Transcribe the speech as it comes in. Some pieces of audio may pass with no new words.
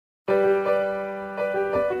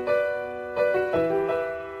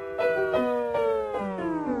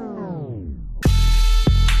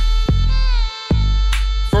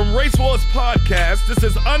podcast. This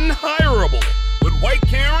is Unhireable with White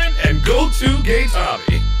Karen and Go-To Gay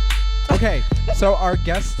Tommy. Okay, so our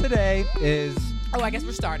guest today is... Oh, I guess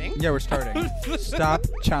we're starting. Yeah, we're starting. Stop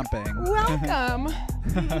chomping. Welcome.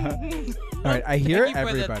 All right, I hear Thank you for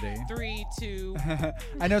everybody. the 3, 2.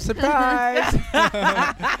 I know, surprise!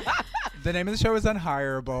 The name of the show is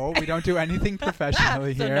Unhireable. We don't do anything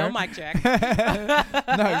professionally So here. no mic check.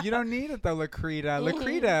 No, you don't need it though, Lakrita.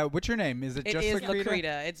 Lakrita, what's your name? Is it just Lakrita?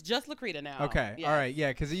 Lakrita. It's just Lakrita now. Okay, Yes. all right, yeah,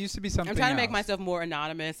 because it used to be something I'm trying to make else. myself more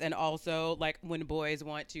anonymous, and also, like, when boys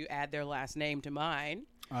want to add their last name to mine,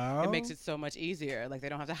 Oh. it makes it so much easier. Like, they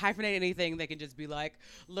don't have to hyphenate anything. They can just be like,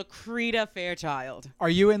 Lakrita Fairchild. Are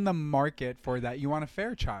you in the market for that? You want a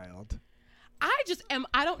Fairchild? I just am.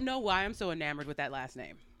 I don't know why I'm so enamored with that last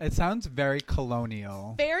name. It sounds very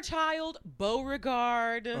colonial. Fairchild,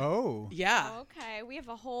 Beauregard. Oh. Yeah. Okay, we have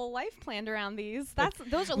a whole life planned around these.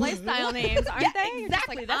 Those are lifestyle names, aren't Yeah, they? You're just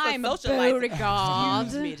exactly. like, That's a I'm social life. Beauregard.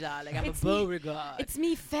 Excuse me, darling. I'm It's a me. Beauregard. It's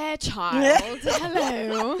me, Fairchild.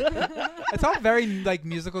 Hello. It's all very like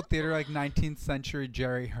musical theater, like 19th century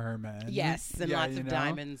Jerry Herman. Yes, and Yeah, lots you of know?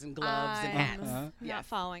 diamonds and gloves and hats. Not Yes.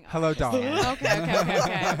 following. Hello, darling.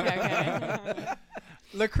 Okay.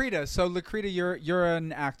 Lakrita. So Lakrita, you're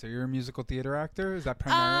an actor. You're a musical theater actor. Is that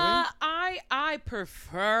primarily? I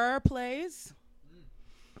prefer plays.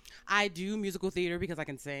 I do musical theater because I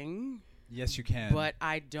can sing, Yes, you can. but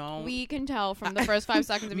I don't. We can tell from the first 5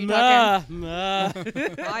 seconds of you talking. Muh.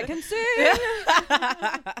 I can sing.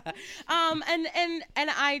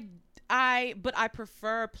 But I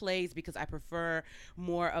prefer plays because I prefer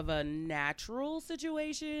more of a natural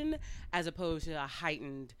situation as opposed to a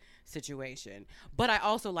heightened situation. But I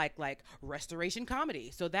also like restoration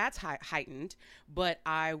comedy, so that's heightened. But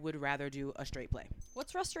I would rather do a straight play.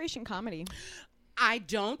 What's restoration comedy? I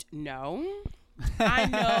don't know. I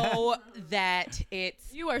know that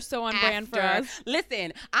it's You are so on brand for after- us.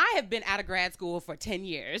 Listen, I have been out of grad school for 10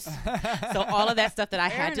 years. So all of that stuff that I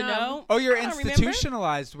had to enough. know. Oh, you're I don't remember.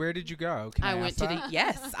 institutionalized. Where did you go? Can I I went ask to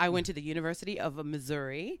that? I went to the University of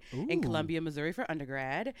Missouri in Ooh. Columbia, Missouri for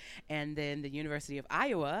undergrad, and then the University of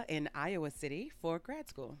Iowa in Iowa City for grad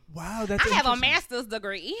school. Wow, that's I have a interesting. master's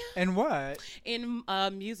degree And what? in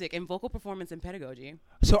music and vocal performance and pedagogy.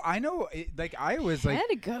 So I know, like Iowa's like.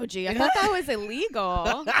 Pedagogy. I thought that was illegal.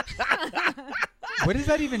 What does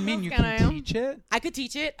that even mean? You Can I- can teach it? I could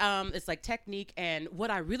teach it. It's like technique, and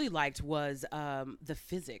what I really liked was the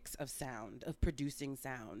physics of sound, of producing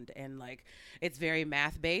sound, and like it's very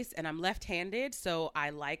math based. And I'm left-handed, so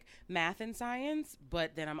I like math and science,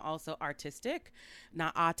 but then I'm also artistic,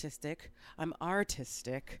 not autistic. I'm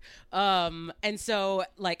artistic, and so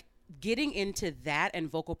like getting into that and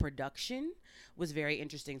vocal production was very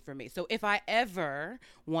interesting for me. So if I ever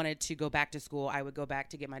wanted to go back to school, I would go back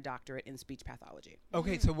to get my doctorate in speech pathology.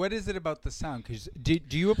 Okay, so what is it about the sound? Because do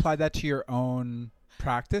you apply that to your own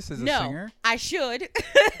practice as a singer? I should.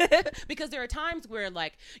 Because there are times where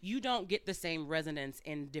like you don't get the same resonance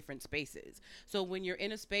in different spaces. So when you're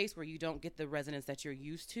in a space where you don't get the resonance that you're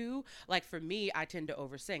used to, like for me, I tend to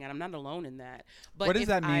oversing, and I'm not alone in that. But What does if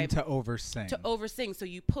that mean I- to oversing? to oversing, so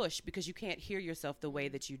you push because you can't hear yourself the way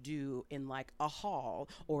that you do in like a hall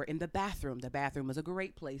or in the bathroom. The bathroom is a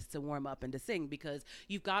great place to warm up and to sing because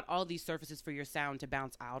you've got all these surfaces for your sound to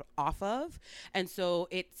bounce out off of, and so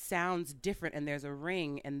it sounds different, and there's a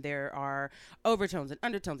ring and there are overtones and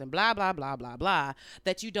undertones and blah blah blah blah blah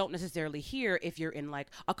that you don't necessarily hear if you're in like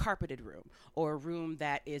a carpeted room or a room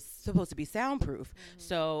that is supposed to be soundproof.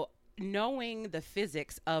 So knowing the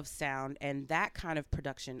physics of sound and that kind of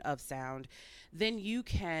production of sound, then you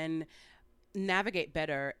can navigate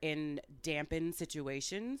better in dampened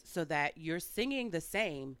situations so that you're singing the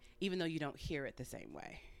same even though you don't hear it the same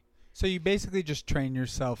way. So you basically just train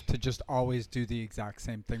yourself to just always do the exact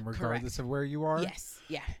same thing regardless Correct. of where you are? Yes.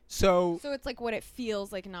 Yeah. So So it's like what it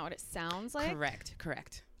feels like, not what it sounds like.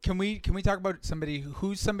 Correct. can we talk about somebody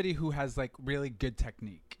who has like really good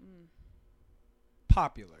technique?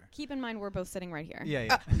 Popular. Keep in mind we're both sitting right here.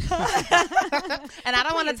 Yeah. And I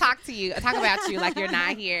don't want to talk about you like you're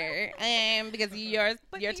not here, because your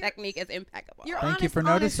you're- technique is impeccable. Your Thank you honest, for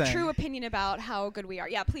noticing. true opinion about how good we are.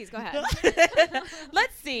 Yeah, please go ahead.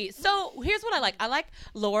 Let's see. So here's what I like. I like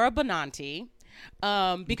Laura Benanti.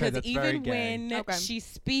 Because that's very even gay. when Okay. she's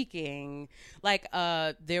speaking, like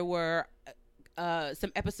there were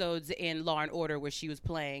some episodes in Law and Order where she was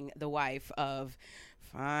playing the wife of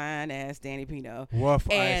fine ass Danny Pino. Woof,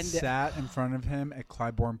 I And- sat in front of him at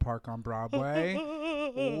Clybourne Park on Broadway.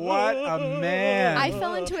 What a man. I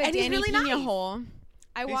fell into a And he's Danny really Pena nice. hole.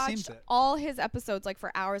 I He watched seems it. all his episodes like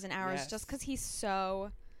for hours and hours Yes. just because he's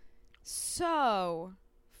so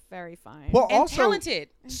very fine. Well, And also talented.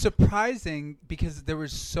 surprising because there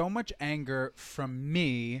was so much anger from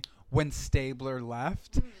me when Stabler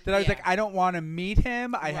left that I was Yeah. like, I don't want to meet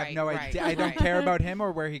him. I have Right, no right, idea. I don't right. care about him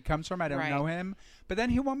or where he comes from. I don't Right. know him. But then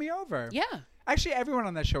he won me over. Yeah. Actually, everyone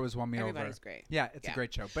on that show has won me over. Everybody's great. Yeah, it's a Yeah.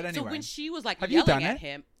 great show. But anyway, So when she was like Have you yelling done at it?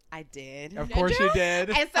 him, I did. of course you did.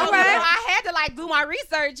 And so I had to like do my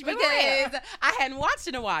research because I hadn't watched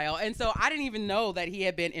in a while, and so I didn't even know that he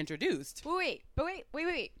had been introduced. Wait.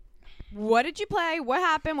 What did you play? What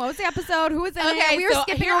happened? What was the episode? Who was in it? Okay, We were so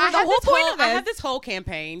skipping here over I the had whole this point of I this. had this whole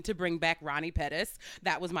campaign to bring back Ronnie Pettis.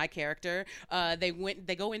 That was my character. They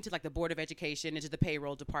go into like the Board of Education, into the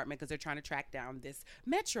payroll department because they're trying to track down this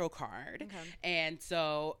Metro card. Okay. And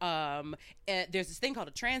so there's this thing called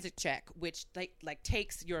a transit check, which like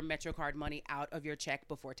takes your Metro card money out of your check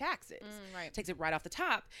before taxes. right. Takes it right off the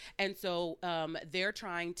top. And so they're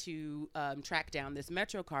trying to track down this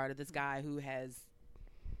Metro card of this guy who has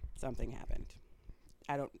something happened.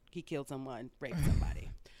 He killed someone, raped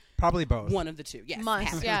somebody. Probably both. One of the two, yes. Must,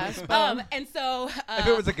 happened. yes. And so if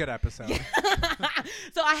it was a good episode.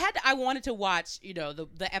 so I wanted to watch,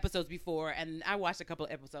 the episodes before, and I watched a couple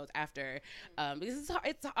of episodes after, because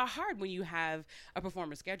it's hard when you have a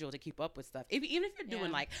performer schedule to keep up with stuff. Even if you're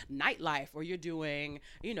doing like nightlife or you're doing,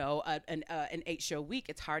 an 8-show week,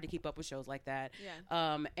 it's hard to keep up with shows like that.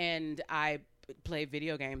 Yeah. And I play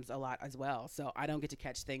video games a lot as well, so I don't get to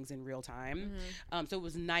catch things in real time. So it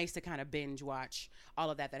was nice to kind of binge watch all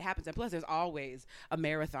of that happens, and plus there's always a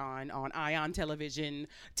marathon on Ion Television,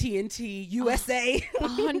 TNT, USA.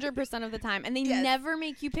 100% of the time, and they Yes. never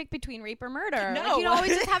make you pick between rape or murder. No. Like, you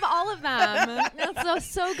always just have all of them. That's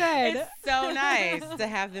so good. It's so nice to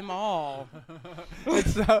have them all.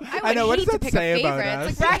 It's so, I would know. What hate does to that pick say a about favorite.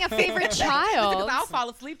 us? It's like picking a favorite Because child. I'll fall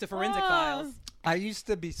asleep to Forensic Files. I used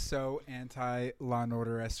to be so anti Law and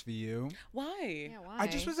Order SVU. Why? Yeah, why? I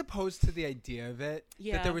just was opposed to the idea of it.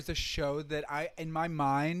 Yeah. That there was a show that in my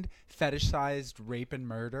mind, fetishized rape and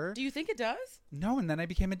murder. Do you think it does? No, and then I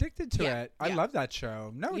became addicted to Yeah, it. I yeah. love that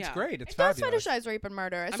show. No, it's Yeah. great. It's It does fabulous. fetishize rape and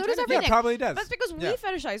murder. So trying does to- everything. Yeah, probably does. That's because we Yeah.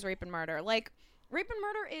 fetishize rape and murder. Like, rape and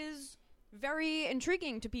murder is very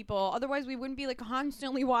intriguing to people. Otherwise, we wouldn't be like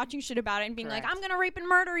constantly watching shit about it and being like, Correct. "I'm gonna rape and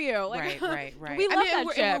murder you." Like, Right. We love that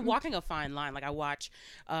we're, shit. and we're walking a fine line. Like I watch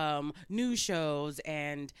news shows,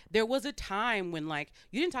 and there was a time when like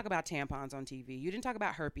you didn't talk about tampons on TV, you didn't talk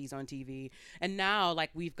about herpes on TV, and now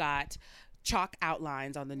like we've got chalk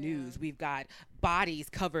outlines on the news. We've got bodies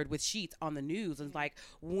covered with sheets on the news. And it's like,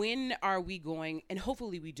 when are we going, and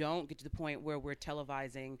hopefully we don't get to the point where we're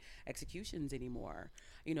televising executions anymore.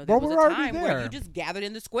 There Well, was we're a already time where there. you just gathered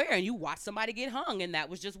in the square and you watched somebody get hung, and that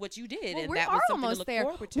was just what you did. Well, and we that are was something almost to look there.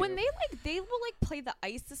 forward to. When they will like play the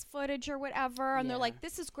ISIS footage or whatever, and they're Yeah. like,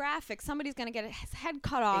 "This is graphic. Somebody's gonna get his head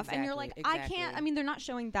cut off," and you're like, Exactly, "I can't." exactly. I mean, they're not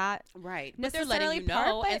showing that. Right. But they're letting necessarily you know.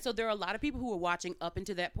 part, but- And so there are a lot of people who are watching up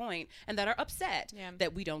into that point and that are upset Yeah.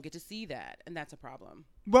 that we don't get to see that. And that's a problem.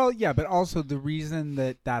 Well, yeah, but also the reason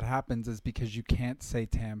that happens is because you can't say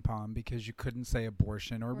tampon because you couldn't say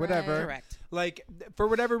abortion or whatever. Correct. Like for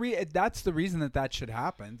whatever reason, that's the reason that should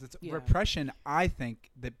happen. It's Yeah. repression, I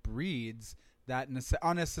think, that breeds that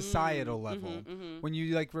on a societal level when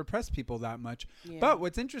you like repress people that much. Yeah. But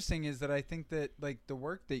what's interesting is that I think that like the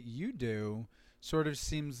work that you do sort of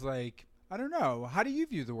seems like, I don't know, how do you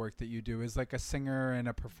view the work that you do as like a singer and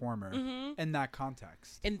a performer in that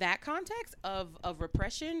context? In that context of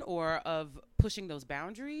repression or of pushing those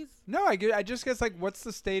boundaries. No, I just guess like what's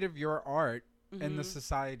the state of your art in the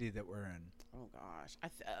society that we're in? Oh gosh,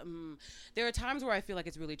 there are times where I feel like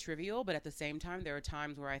it's really trivial, but at the same time, there are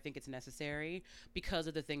times where I think it's necessary because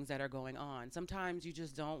of the things that are going on. Sometimes you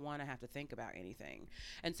just don't want to have to think about anything,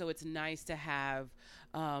 and so it's nice to have.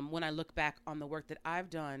 When I look back on the work that I've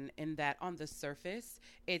done, in that on the surface,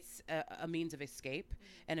 it's a means of escape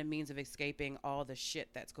and a means of escaping all the shit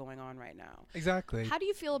that's going on right now. Exactly. How do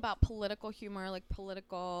you feel about political humor, like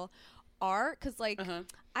political art? Because like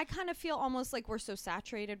I kind of feel almost like we're so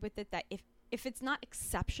saturated with it that if it's not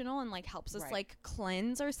exceptional and like helps us Right. like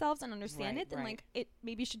cleanse ourselves and understand Right, it, then right. like it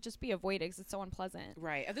maybe should just be avoided because it's so unpleasant.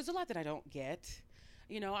 Right. There's a lot that I don't get.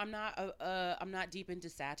 I'm not deep into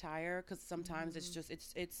satire because sometimes it's just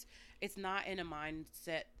it's not in a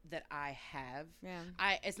mindset that I have. Yeah.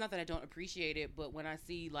 It's not that I don't appreciate it, but when I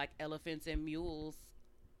see like elephants and mules,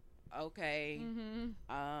 okay,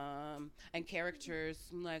 and caricatures,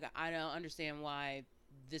 I'm like, I don't understand why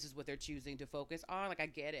this is what they're choosing to focus on. Like, I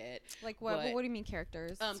get it. Like what? But, What do you mean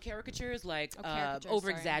characters? caricatures, like caricatures, over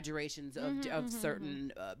sorry. exaggerations of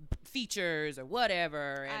certain features or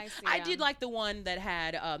whatever. And I see, I yeah. did like the one that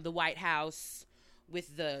had the White House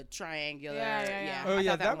with the triangular. Yeah. Oh I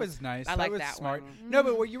yeah, thought that was nice. I that like was that smart. one. No,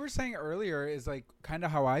 but what you were saying earlier is like kind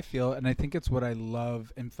of how I feel, and I think it's what I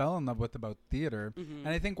love and fell in love with about theater. And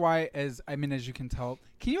I think why, as you can tell.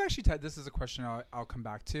 Can you actually tell? This is a question I'll come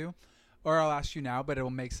back to, or I'll ask you now, but it will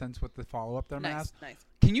make sense with the follow up that I'm gonna ask. Nice.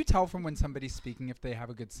 Can you tell from when somebody's speaking if they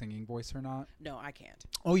have a good singing voice or not? No, I can't.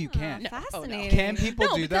 Oh, you can't. No. Fascinating. Can people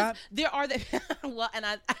No, do because that? there are the well, and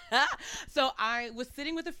I so I was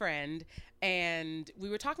sitting with a friend and we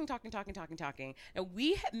were talking, and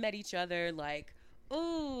we had met each other like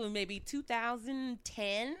maybe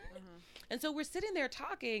 2010, and so we're sitting there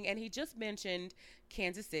talking, and he just mentioned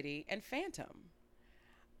Kansas City and Phantom,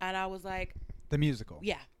 and I was like, The musical.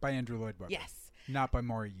 yeah, By Andrew Lloyd Webber. yes. Not by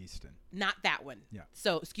Maury Yeaston. Not that one. Yeah.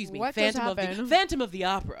 So, excuse me. What just Phantom of the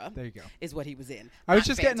Opera There you go. is what he was in. I was Not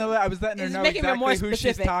just Phantom. I was letting her It's know making me more exactly who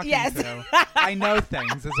she's specific. talking Yes. to. I know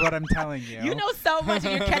things, is what I'm telling you. You know so much,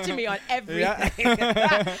 and you're catching me on everything.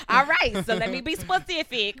 Yeah. All right, so let me be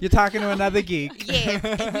specific. You're talking to another geek. Yes,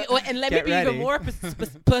 and let Get me be ready. even more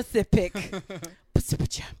specific.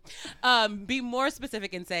 Be more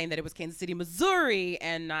specific in saying that it was Kansas City, Missouri,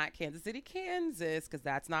 and not Kansas City, Kansas, because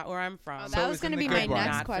that's not where I'm from. Oh, So that it was was in going to the be good my one.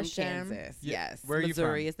 next Not from question. Kansas. Yeah. Yes, Where are you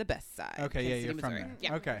Missouri from? is the best side. Okay, Kansas yeah, City, you're from Missouri. there.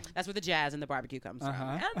 Yeah. Okay. That's where the jazz and the barbecue comes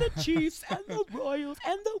Uh-huh. from, and the Chiefs and the Royals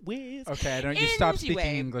and the Wiz. Okay, I don't. You stop speaking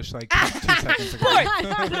Anyway. English like 2 seconds ago.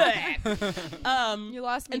 You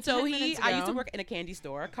lost me And so 10 minutes I used to ago. work in a candy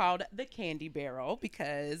store called the Candy Barrel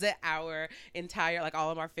because our entire, like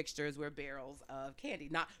all of our fixtures were barrels of candy.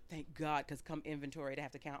 Not, thank God, because come inventory to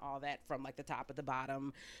have to count all that from like the top of the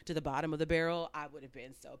bottom to the bottom of the barrel, I would have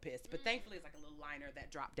been so pissed. But thankfully it's like a little liner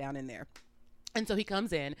that dropped down in there. And so he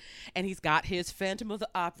comes in and he's got his Phantom of the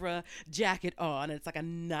Opera jacket on. And it's like a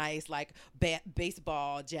nice like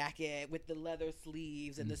baseball jacket with the leather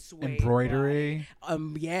sleeves and the suede Embroidery.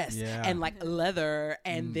 Yes. Yeah. And like leather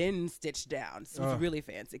and then stitched down. So it's Ugh. really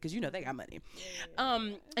fancy because you know they got money.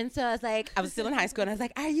 And so I was like, I was still in high school and I was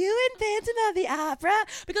like, are you in Phantom of the Opera?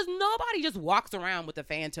 Because nobody just walks around with a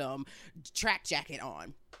Phantom track jacket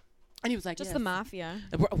on. And he was like, Just yes. the mafia.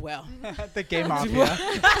 Well. The gay mafia.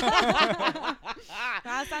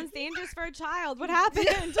 That sounds dangerous for a child. What happened?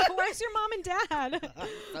 Where's your mom and dad?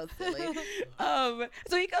 So silly.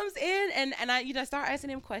 So he comes in and I start asking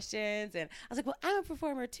him questions and I was like, well, I'm a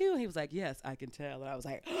performer too. And he was like, yes, I can tell. And I was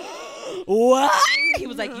like, what? He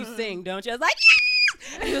was like, you sing, don't you? I was like,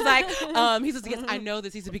 yes. And he was like, he says, yes, I know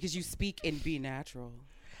this. He said, because you speak in Be Natural.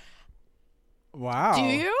 Wow. Do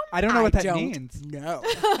you? I don't know what that don't means. No.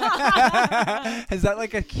 Is that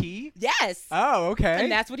like a key? Yes. Oh, okay. And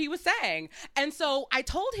that's what he was saying. And so I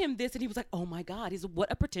told him this, and he was like, oh my God. He said, what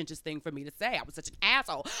a pretentious thing for me to say. I was such an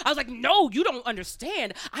asshole. I was like, no, you don't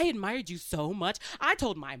understand. I admired you so much. I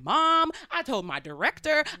told my mom. I told my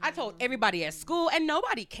director. I told everybody at school, and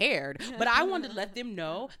nobody cared. But I wanted to let them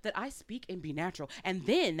know that I speak and Be Natural. And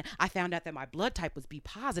then I found out that my blood type was B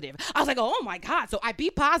positive. I was like, oh my God. So I be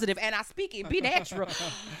positive, and I speak and Be Natural.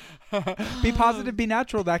 Be positive, be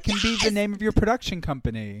natural. That can be the name of your production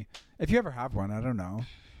company. If you ever have one, I don't know.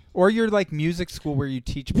 Or your like music school where you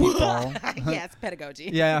teach people. Yes, pedagogy.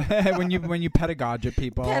 Yeah, when you pedagogue at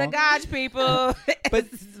people. Pedagogue people.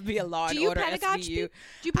 But this would be a law and Do you order pedagogue SVU. Do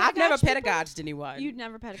you I've never pedagogue people? pedagoged anyone. You'd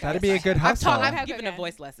never pedagogue. That'd be a good I've hustle. I've Okay, given a okay.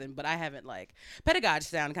 voice lesson, but I haven't like pedagogue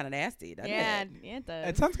sound kind of nasty. Doesn't Yeah, it? yeah, it does.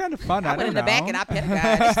 It sounds kind of fun. I I went don't in the know. back and I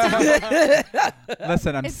pedagoged.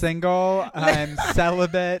 Listen, I'm single. I'm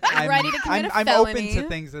celibate. I'm ready to commit a I'm open felony. to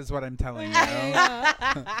things, is what I'm telling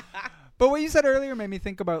you. But what you said earlier made me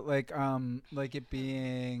think about like it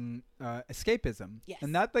being escapism, Yes.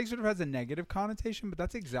 and that like sort of has a negative connotation. But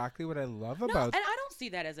that's exactly what I love No, about. and I don't see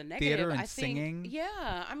that as a negative. theater and I think, singing.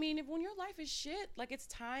 Yeah, I mean, when your life is shit, like it's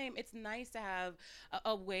time. It's nice to have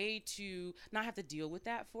a way to not have to deal with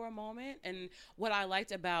that for a moment. And what I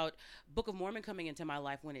liked about Book of Mormon coming into my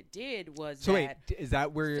life when it did was So wait, that. is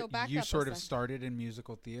that where So back you up a sort of second. started in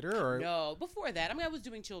musical theater, or No, before that, I mean, I was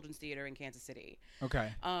doing children's theater in Kansas City.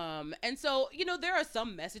 okay? And so, there are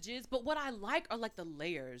some messages, but what I like are like the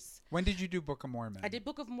layers. When did you do Book of Mormon? I did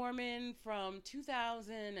Book of Mormon from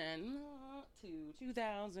 2000 to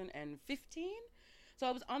 2015. So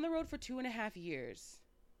I was on the road for 2.5 years.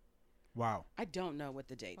 Wow. I don't know what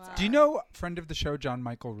the dates Wow. are. Do you know friend of the show John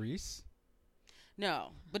Michael Reese? No,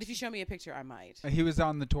 but if you show me a picture, I might. He was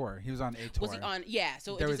on the tour. He was on a tour. Was he on? Yeah,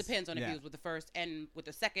 so There it just was- depends on if yeah. he was with the first and with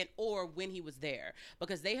the second or when he was there.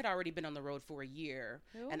 Because they had already been on the road for a year,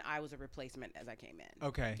 Who? and I was a replacement as I came in.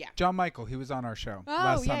 Okay. Yeah. John Michael. He was on our show Oh,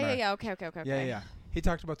 last yeah, summer. yeah, yeah. Okay. Yeah. He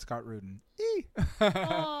talked about Scott Rudin. Oh, Wait,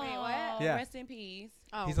 what? Yeah. Rest in peace.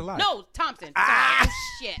 Oh. He's alive. No, Thompson. Ah!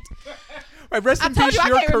 Sorry. Oh, shit. Rest I in told peace you I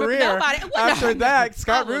your can't remember career. nobody. What? After that,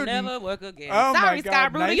 Scott I will Rudin. never work again. Oh Sorry, my God,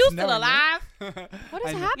 Scott Rudin. nice You still knowing you. alive? What is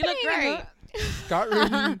I know. happening? You look great. Scott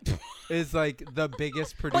Rudin is like the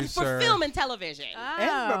biggest But producer. for film and television.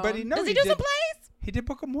 But he, no, Does he do did, some plays? He did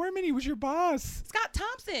Book of Mormon. He was your boss. Scott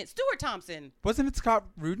Thompson. Stuart Thompson. Wasn't it Scott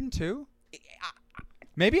Rudin too?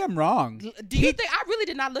 Maybe I'm wrong. Do you think I really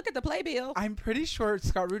did not look at the playbill? I'm pretty sure it's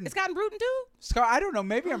Scott Rudin. It's Scott Rudin too? Scott, I don't know.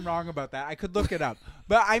 Maybe I'm wrong about that. I could look it up,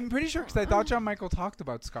 but I'm pretty sure because I thought John Michael talked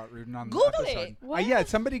about Scott Rudin on Google the episode. it. What? Yeah,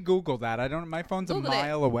 somebody Google that. I don't. My phone's Google a it.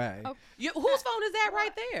 mile away. Oh. Whose phone is that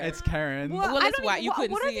right there? It's Karen. Well, I that's don't why even- you what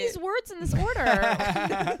couldn't are see these it. words in this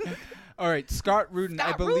order? All right, Scott Rudin.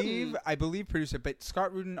 Scott I believe produced it, but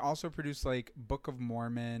Scott Rudin also produced like Book of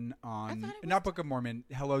Mormon on thought it not Book of Mormon.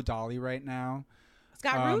 Hello Dolly right now.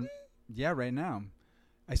 Scott Rudin? Yeah, right now.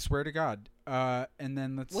 I swear to God. And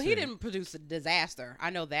then let's. Well, see. he didn't produce a disaster. I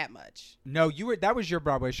know that much. No, you were. That was your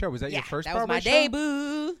Broadway show. Was that your first that Broadway was my show?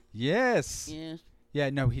 debut. Yes. Yeah. Yeah.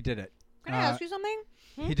 No, he did it. Can I ask you something?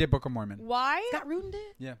 He did Book of Mormon. Why? Scott Rudin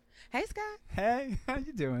did? Yeah. Hey, Scott. Hey, how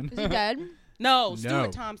you doing? Is he dead? No, No.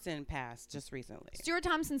 Stuart Thompson passed just recently. Stuart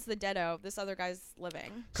Thompson's the deado. This other guy's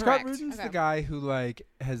living. Scott Correct. Rudin's Okay. the guy who like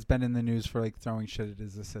has been in the news for like throwing shit at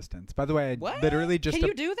his assistants. By the way, I What? literally just Can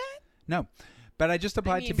you do that? no, but I just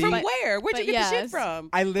applied to be. From where? Where'd you but get the shit yes.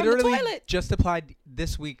 from? I From the literally toilet. just applied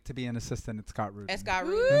this week to be an assistant at Scott Rudin. At Scott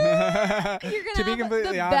Woo! Rudin. You're gonna to be have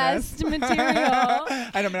completely the honest, best material.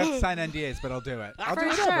 I know I'm gonna have to sign NDAs, but I'll do it. I'll For do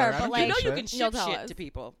it. sure, somewhere. I but, don't like, give You know a you shit. can You'll ship tell shit us. to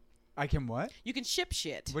people. I can what? You can ship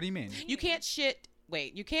shit. What do you mean? You can't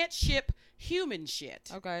you can't human shit.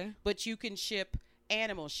 Okay. But you can ship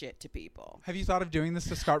animal shit to people. Have you thought of doing this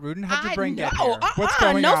to Scott Rudin? How'd your brain get know. here? What's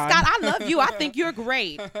going no, on? Scott, I love you. I think you're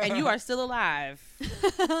great, and you are still alive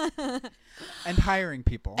And hiring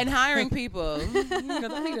people. and hiring people.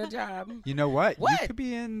 Because I need a job. You know what? You What? could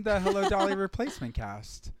be in the Hello Dolly replacement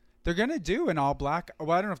cast. They're gonna do an all black.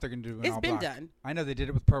 Well, I don't know if they're gonna do an It's all been black. done. I know they did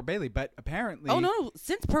it with Pearl Bailey, but apparently. Oh no,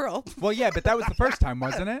 since Pearl. Well, yeah, but that was the first time,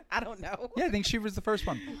 wasn't it? I don't know. Yeah, I think she was the first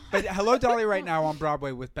one. But Hello Dolly right now on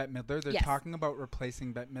Broadway with Bette Midler. They're Yes. talking about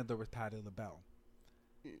replacing Bette Midler with Patti LaBelle.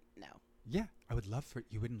 No. Yeah, I would love for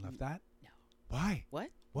you. Wouldn't love that? No. Why? What?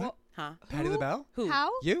 What? Huh? Patti Who? LaBelle? Who?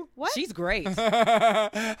 How? You? What? She's great.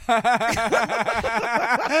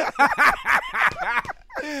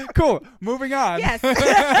 Cool. Moving on. Yes.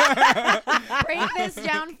 Break this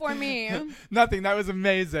down for me. Nothing. That was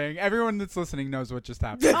amazing. Everyone that's listening knows what just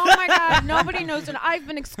happened. Oh my God! Nobody knows it. I've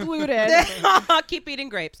been excluded. Keep eating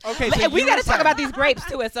grapes. Okay, But so we you got were to talk saying- about these grapes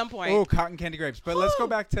too at some point. Oh, cotton candy grapes. But let's go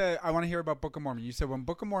back to. I want to hear about Book of Mormon. You said when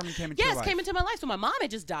Book of Mormon came into your Yes, life. came into my life. So my mom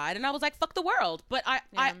had just died, and I was like, "Fuck the world." But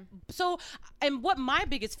and what my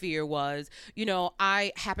biggest fear was,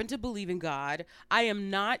 I happen to believe in God. I am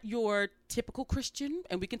not your typical Christian,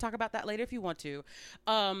 and we can talk about that later if you want to.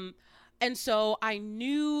 And so I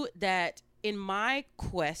knew that in my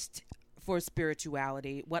quest for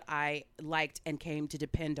spirituality, what I liked and came to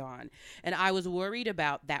depend on. And I was worried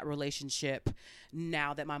about that relationship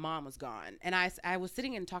now that my mom was gone. And I was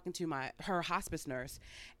sitting and talking to her hospice nurse,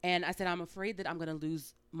 and I said, I'm afraid that I'm going to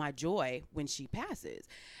lose my joy when she passes.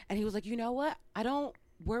 And he was like, you know what? I don't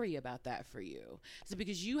worry about that for you. So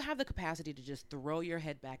because you have the capacity to just throw your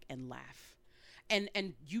head back and laugh. And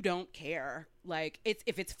you don't care. Like,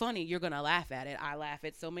 if it's funny, you're gonna laugh at it. I laugh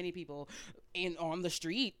at so many people on the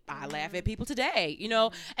street. I laugh at people today,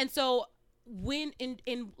 And so when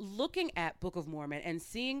in looking at Book of Mormon and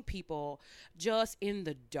seeing people just in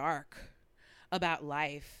the dark about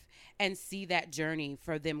life and see that journey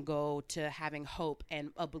for them go to having hope and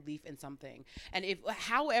a belief in something, and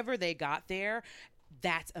however they got there,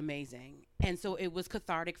 that's amazing. And so it was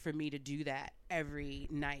cathartic for me to do that every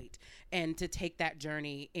night and to take that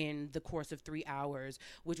journey in the course of 3 hours,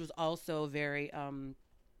 which was also very,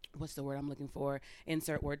 what's the word I'm looking for?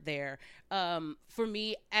 Insert word there. For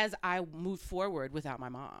me, as I moved forward without my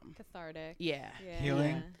mom. Cathartic. Yeah.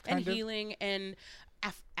 Healing. And kind of? healing and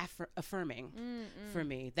affirming for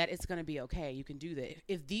me that it's going to be okay. You can do that.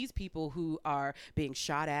 If these people who are being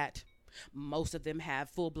shot at, most of them have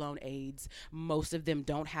full-blown AIDS. Most of them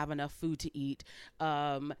don't have enough food to eat.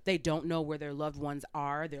 They don't know where their loved ones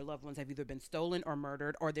are. Their loved ones have either been stolen or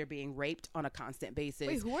murdered, or they're being raped on a constant basis.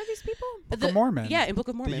 Wait, who are these people? Book of Mormon. Yeah, in Book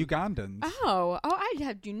of Mormon. The Ugandans. Oh,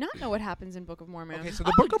 I do not know what happens in Book of Mormon. Okay, so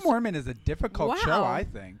the Book of Mormon is a difficult show, Wow. I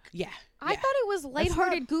think. Yeah. I yeah. thought it was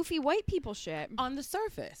lighthearted, goofy white people shit. On the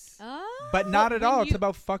surface. Oh. But not at when all. It's you-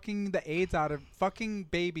 about fucking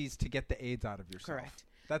babies to get the AIDS out of yourself. Correct.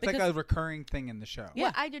 That's like Because- a recurring thing in the show. Yeah.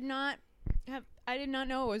 Well, I did not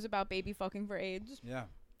know it was about baby fucking for AIDS. Yeah.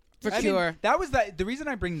 For I mean, sure. that was the reason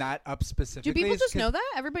I bring that up specifically. Do people is just 'cause- know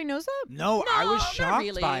that? Everybody knows that? No, I was not shocked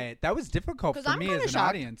really. by it. That was difficult 'Cause for I'm me kinda as an shocked.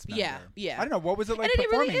 audience member. Yeah, yeah. I don't know, what was it like And it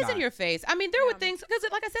really performing is that? in your face. I mean, there were Yeah. things because,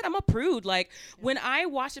 like I said, I'm a prude. Like when I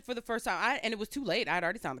watched it for the first time, and it was too late. I had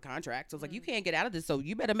already signed the contract, so I was like, "You can't get out of this, so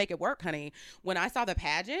you better make it work, honey." When I saw the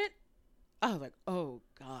pageant, I was like, "Oh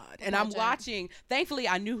God!" And I'm Pageant. watching. Thankfully,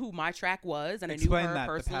 I knew who my track was, and Explain I knew her that, the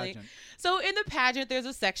personally. pageant. So in the pageant, there's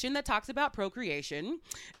a section that talks about procreation,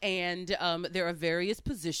 and there are various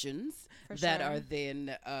positions For that sure. are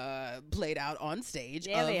then played out on stage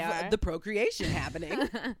There they of are. the procreation happening.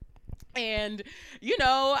 And, you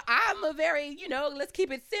know, I'm a very, you know, let's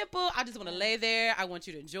keep it simple. I just want to lay there. I want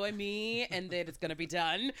you to enjoy me. And then it's going to be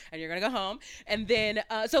done. And you're going to go home. And then,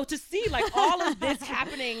 so to see like all of this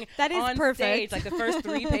happening That is on perfect. stage, like the first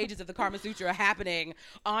 3 pages of the Karma Sutra are happening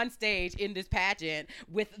on stage in this pageant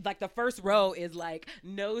with like the first row is like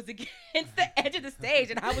nose against the edge of the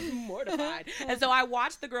stage. And I was mortified. And so I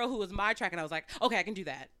watched the girl who was my track and I was like, okay, I can do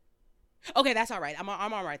that. Okay, that's all right. I'm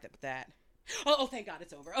all right with that. Oh, thank God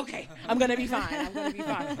it's over. Okay, I'm going to be fine. I'm going to be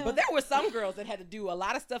fine. But there were some girls that had to do a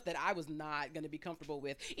lot of stuff that I was not going to be comfortable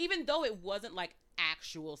with, even though it wasn't like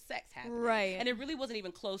actual sex happening. Right. And it really wasn't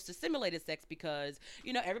even close to simulated sex because,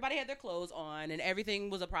 you know, everybody had their clothes on and everything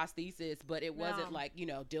was a prosthesis, but it wasn't Yeah. like, you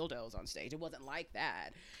know, dildos on stage. It wasn't like that.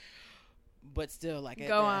 But still, like...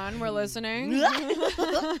 Go on, we're listening.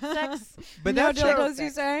 Sex. But no that show, dildos, you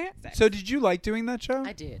say? so did you like doing that show?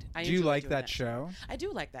 I did. I Do you enjoyed like doing that show? I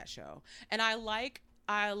do like that show. And I like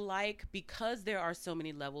because there are so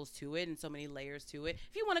many levels to it and so many layers to it.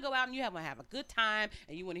 If you want to go out and you want to have a good time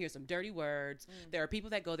and you want to hear some dirty words, there are people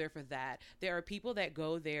that go there for that. There are people that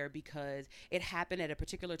go there because it happened at a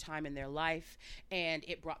particular time in their life and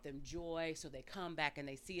it brought them joy, so they come back and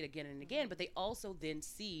they see it again and again, but they also then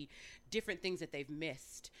see different things that they've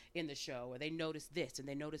missed in the show, or they notice this and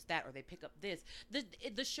they notice that, or they pick up this.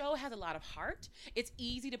 The show has a lot of heart. It's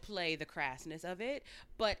easy to play the crassness of it,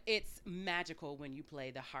 but it's magical when you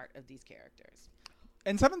play the heart of these characters.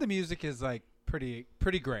 And some of the music is like pretty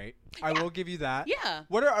great. I will give you that. Yeah.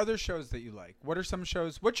 What are other shows that you like? What are some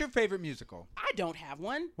shows? What's your favorite musical? I don't have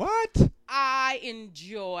one. What? I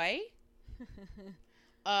enjoy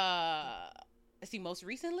see, most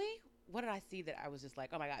recently, what did I see that I was just like,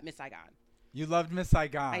 oh my God, Miss Saigon. You loved Miss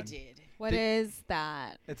Saigon. I did. What Did- is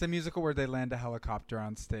that? It's a musical where they land a helicopter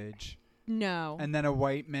on stage. No. And then a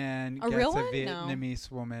white man A gets real a one? No.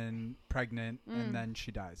 Vietnamese woman pregnant and then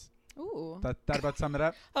she dies. Ooh. That about sum it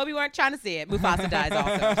up? Hope you weren't trying to see it. Mufasa dies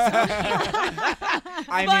also.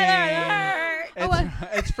 I Spoiler mean, alert!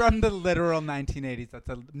 it's from the literal 1980s. That's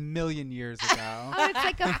a million years ago. Oh, it's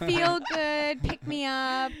like a feel good, pick me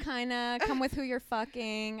up, kind of come with who you're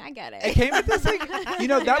fucking. I get It it. came with this, like, you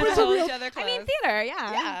know, that was a Hold real. each other I mean, close. theater,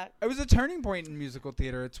 yeah. Yeah. It was a turning point in musical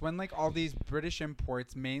theater. It's when like all these British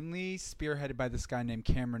imports, mainly spearheaded by this guy named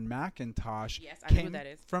Cameron McIntosh, Yes, I know who came that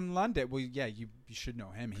is. from London. Well, yeah, you should know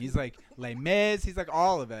him. He's like Les Mis. He's like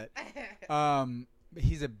all of it.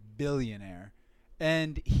 He's a billionaire,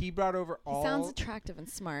 and he brought over He all. sounds attractive and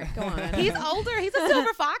smart. Go on. He's older. He's a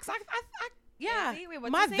silver fox. Yeah. Is he? Wait,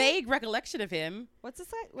 what's My his name? vague recollection of him. What's this?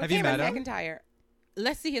 Have you met him? McIntyre.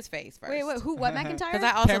 Let's see his face first. Wait, who? What McIntyre? Because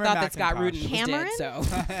I also Cameron thought that Scott McIntosh. Rudin was Cameron? dead,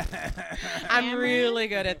 so I'm Cameron? really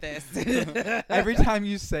good at this. Every time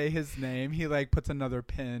you say his name, he like puts another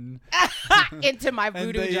pin. Into my And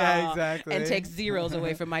voodoo jar yeah, exactly. and takes zeros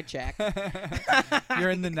away from my check. You're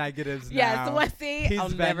in the negatives now. Yes, what see? He's I'll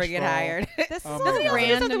never get vengeful. hired. This Oh is my Doesn't he God. also do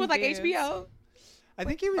random something with like dudes. HBO? I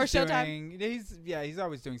think he Or was Showtime? doing. He's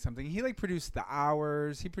always doing something. He like produced The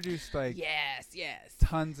Hours. He produced like Yes.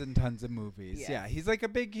 tons and tons of movies. Yes. Yeah, he's a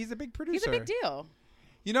big producer. He's a big deal.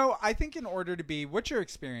 You know, I think in order to be, what's your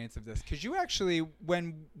experience of this? Because you actually,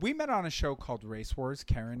 when we met on a show called Race Wars,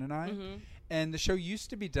 Karen and I, Mm-hmm. and the show used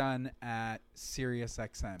to be done at Sirius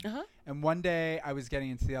XM. Uh-huh. And one day I was getting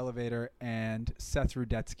into the elevator and Seth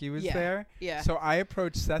Rudetsky was Yeah. there. Yeah. So I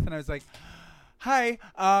approached Seth and I was like, "Hi,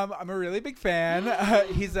 I'm a really big fan."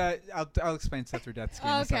 I'll explain Seth Rudetsky. in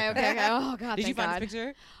a Okay, second. okay. Oh God. Did you thank find God. this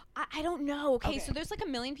picture? I don't know. Okay, Okay. so there's like a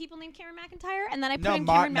million people named Cameron McIntyre, and then I put No, in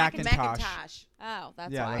Ma- Cameron McIntosh. Macintosh. Oh,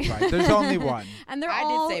 that's Yeah, why. that's right. There's only one. And they're I did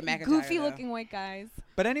all say McIntyre, goofy-looking white guys.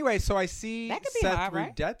 But anyway, so I see That could be Seth hot,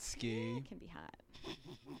 right? Rudetsky. It can be hot.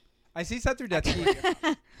 I see Seth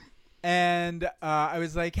Rudetsky. And I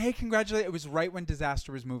was like, "Hey, congratulations!" It was right when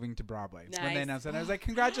Disaster was moving to Broadway when they Nice. announced it. And I was like,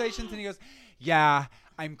 "Congratulations!" And he goes, "Yeah,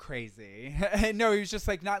 I'm crazy. No, he was just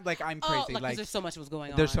like, not like I'm crazy. Like like there's so much was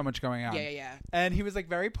going on. there's so much going on. Yeah. And he was like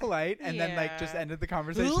very polite, and then like just Yeah. ended the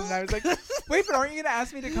conversation. And I was like, wait, but aren't you gonna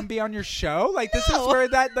ask me to come be on your show? Like this is where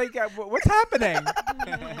that like what's happening?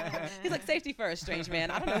 He's like, safety first, strange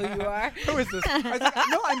man. I don't know who you are. Who is this? I was like,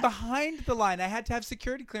 no, I'm behind the line. I had to have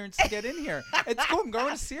security clearance to get in here. It's cool. I'm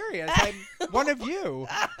going to Sirius. I'm one of you.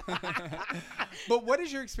 But what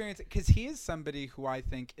is your experience? Because he is somebody who I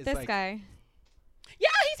think is This like guy. Yeah,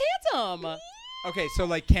 he's handsome. okay, so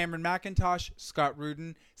like Cameron McIntosh, Scott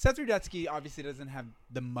Rudin, Seth Rudetsky obviously doesn't have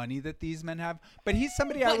the money that these men have, but he's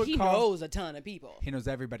somebody I But would he call. knows a ton of people. He knows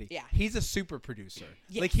everybody. Yeah. He's a super producer.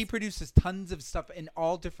 Yes. Like he produces tons of stuff in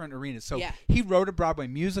all different arenas. So Yeah. he wrote a Broadway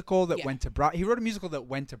musical that Yeah. went to he wrote a musical that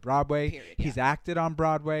went to Broadway. Period, He's yeah. acted on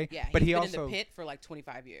Broadway. Yeah, but he's he been also in the pit for like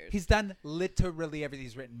 25 years. he's done literally everything.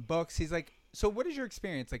 He's written books. He's like, so what is your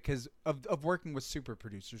experience like because of working with super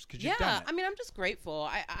producers? Because you've done it. I mean, I'm just grateful.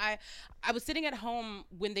 I was sitting at home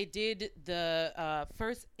when they did the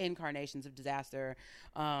first incarnations of Disaster.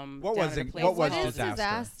 What down was at a it? place What was called-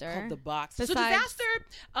 Disaster? Called The Box. Besides- So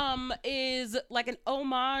Disaster is like an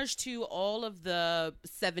homage to all of the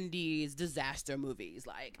 70s disaster movies,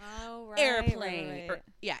 like Oh, right. Airplane,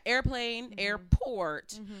 Airplane,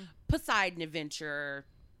 Airport, Poseidon Adventure,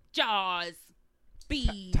 Jaws,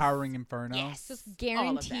 Bees. Towering Inferno. Yes. Just all of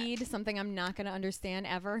that. guaranteed something I'm not going to understand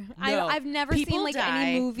ever. No. I've never People seen like die,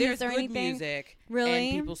 any movies there's or good anything. music, Really?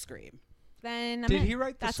 and people scream. Then I'm Did in. he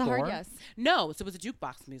write the That's score? a hard yes. No, so it was a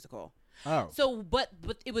jukebox musical. Oh. So, but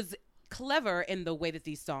it was clever in the way that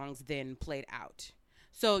these songs then played out.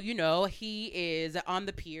 So, he is on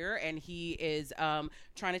the pier and he is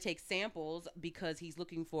trying to take samples because he's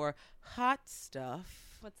looking for hot stuff.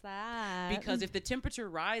 What's that? Because if the temperature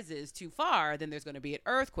rises too far, then there's going to be an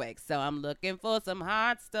earthquake. So I'm looking for some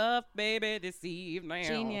hot stuff, baby, this evening.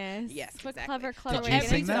 Genius. Yes, What exactly. clever Did way you to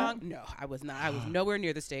sing do that? song. No, I was not. I was nowhere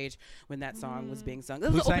near the stage when that song was being sung. That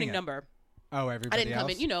Who was the sang opening it? number. Oh, I everybody didn't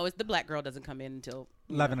else. come in. It's the black girl doesn't come in until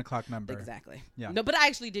 11 o'clock number. Exactly. Yeah. No, but I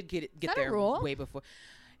actually did get that a there rule? way before.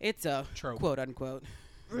 It's a Trope. quote unquote.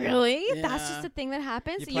 Really? Yeah. That's just a thing that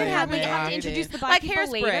happens. You So play you it have when like you have to have introduce to. the black like people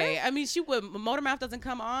Hairspray. later. I mean, Motormouth doesn't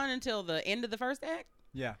come on until the end of the first act.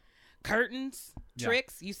 Yeah. Curtains, Yeah.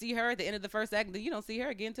 tricks. You see her at the end of the first act, then you don't see her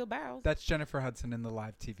again until Bows. That's Jennifer Hudson in the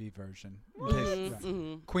live TV version. In case-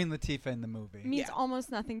 yeah. Queen Latifah in the movie. Means Yeah. almost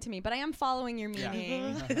nothing to me, but I am following your Yeah.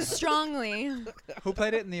 meaning strongly. Who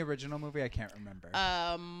played it in the original movie? I can't remember.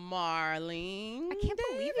 Marlene. I can't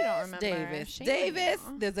believe you don't remember. Davis. Shame Davis.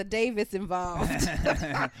 on you. There's a Davis involved.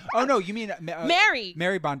 Oh no, you mean Mary.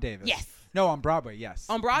 Mary Bond Davis? Yes. No, on Broadway. Yes.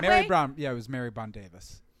 On Broadway? Mary Bond. Yeah, it was Mary Bond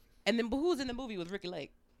Davis. And then who's in the movie with Ricky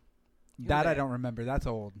Lake? That I that? don't remember. That's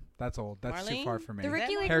old. That's too Marlene? far for me. The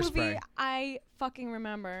Ricky Lake Hairspray. movie, I fucking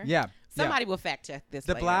remember. Yeah. Somebody will fact check this.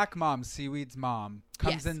 The later. black mom, Seaweed's mom,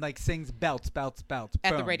 comes Yes. in like sings belts, belts, belts.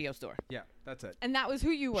 at the Boom. radio store. Yeah, that's it. And that was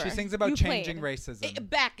who you were. She sings about You changing played. racism.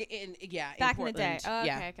 Back in Back in the day. Portland. Oh,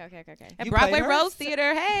 Yeah. okay. At You Broadway played her? Rose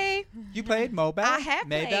Theater. Hey, You played Mobile? I have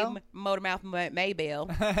Maybelle? played Motormouth Maybelle.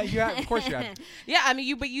 You have, of course you have. Yeah, I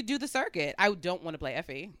mean, but you do the circuit. I don't want to play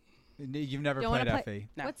Effie. You've never Don't played wanna play- Effie.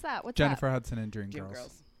 No. What's that? What's Jennifer Hudson and Dreamgirls. Dream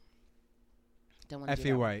Girls. Don't want to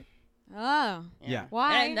Effie White. that? Oh. Yeah.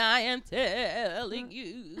 Why? And I am telling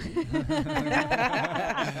you.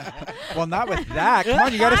 Well, not with that. Come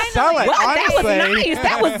on, you got to sell it. What? Honestly. That was nice.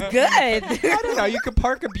 That was good. I don't know. You could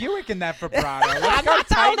park a Buick in that vibrato. Let's go I'm tighten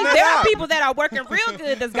telling it there are up. people that are working real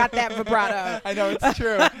good that's got that vibrato. I know it's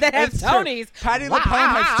true. That have It's true. Tonys. Patty LuPone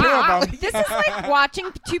has two of them. This is like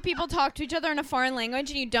watching two people talk to each other in a foreign language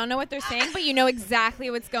and you don't know what they're saying, but you know exactly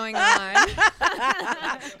what's going on.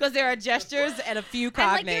 Because there are gestures and a few And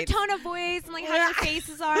like their cognates. tone of voice and like how their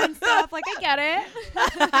faces are and stuff. Like I get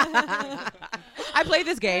it. I play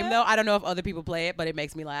this game though. I don't know if other people play it, but it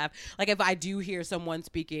makes me laugh. Like if I do hear someone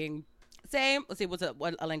speaking, let's see, what's a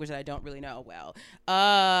language that I don't really know well?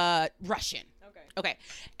 Russian. Okay.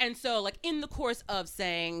 And so like in the course of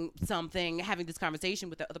saying something, having this conversation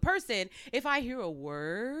with the other person, if I hear a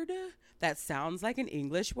word that sounds like an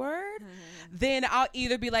English word, then I'll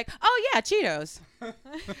either be like, oh yeah, Cheetos.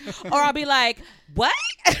 Or I'll be like, what?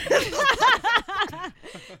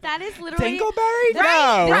 That is literally Dingleberry?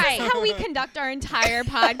 Right, No. right. That's how we conduct our entire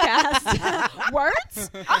podcast.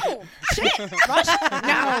 Words? Oh, shit. Russian?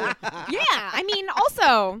 No. Yeah. I mean,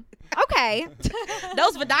 also, okay.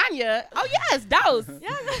 Those Vidania. Oh yes, those. Yeah.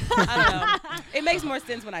 I don't know. It makes more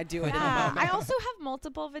sense when I do it. In the Yeah, moment. I also have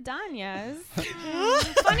multiple Vidanias.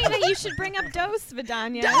 Funny that you should bring up dose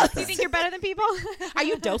Vidanias. Do you think you're better than people? Are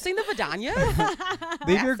you dosing the Vidania?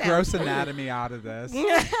 Leave your sounds gross anatomy out of this.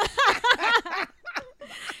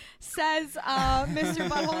 says Mr.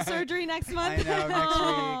 Butthole Surgery next month. I know, next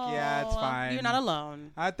week. Yeah, it's fine. You're not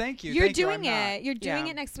alone. Thank you. You're Thank you, doing I'm it. not. You're doing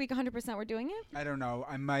Yeah. it next week. 100%. We're doing it. I don't know.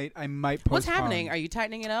 I might postpone. What's happening? Are you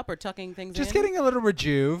tightening it up or tucking things Just in? getting a little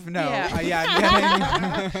rejuve. No. Yeah.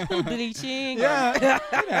 I'm getting. Little bleaching.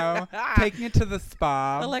 Yeah. Taking it to the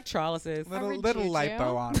spa. Electrolysis. Little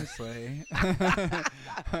lipo, honestly.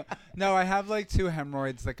 No, I have like 2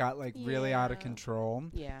 hemorrhoids that got like really out of Yeah. control.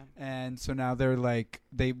 Yeah. And so now they're like,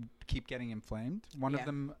 they keep getting inflamed. One Yeah. of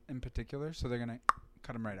them in particular. So they're going to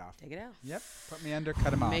cut them right off. Take it out. Yep. Put me under,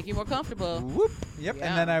 cut them off. Make you more comfortable. Whoop. Yep. Yeah.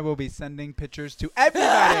 And then I will be sending pictures to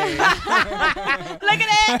everybody. Look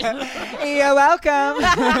at it. You're welcome.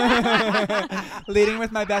 Leading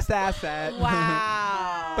with my best asset.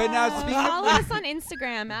 Wow. But now speaking Follow of us on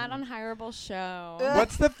Instagram at Unhireable Show.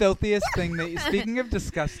 what's the filthiest thing that speaking of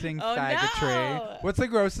disgusting Oh, faggotry, no. what's the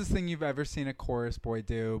grossest thing you've ever seen a chorus boy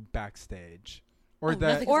do backstage? Or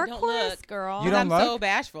nothing. Or Don't chorus look. girl. You don't I'm look? so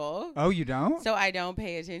bashful. Oh, you don't? So I don't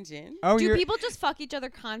pay attention. Oh, Do you're people just fuck each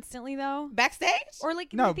other constantly though? Backstage? Or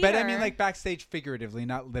like in No, the but I theater? mean like backstage figuratively,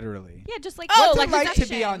 not literally. Yeah, just like Oh, What's like it like to be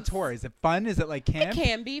possessions. on tour? Is it fun? Is it like It camp?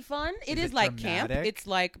 can be fun. It Is is it like camp. dramatic? It's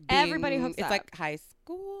like being, Everybody hooks it's up. like high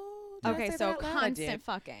school. Did I Okay, say so that out loud? I did. constant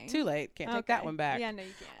fucking. Too late. Can't take that one back. Yeah, no, you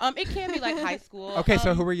can't. It can be like high school. Okay,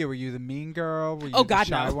 so who were you? Were you the mean girl? Were you Oh, the God,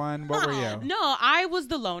 shy no. one? What were you? No, I was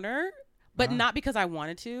the loner, but Ah. not because I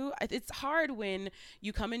wanted to. It's hard when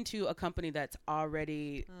you come into a company that's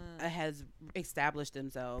already has established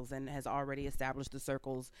themselves and has already established the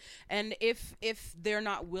circles, and if they're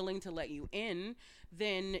not willing to let you in,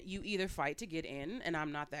 then you either fight to get in, and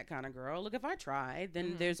I'm not that kind of girl. Look, if I try,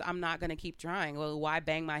 then I'm not gonna keep trying. Well, why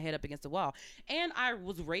bang my head up against the wall? And I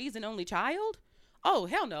was raised an only child. Oh,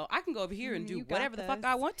 hell no. I can go over here and do You got whatever the fuck this.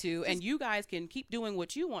 I want to, and you guys can keep doing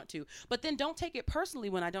what you want to. But then don't take it personally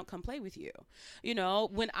when I don't come play with you. You know,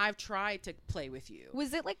 when I've tried to play with you.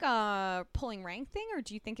 Was it like a pulling rank thing, or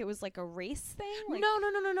do you think it was like a race thing? Like,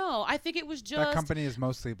 No. I think it was just. That company is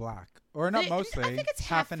mostly black. Or not mostly. I think it's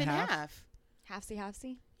half and half.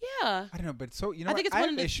 halfsy. Yeah. I don't know, but so, you know I think what? it's one have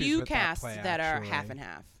of the issues few with that casts play, that are actually. half and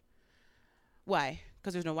half. Why?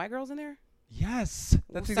 Because there's no white girls in there? Yes,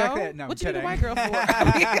 that's So? exactly it. No, What I'm you need a kidding. white girl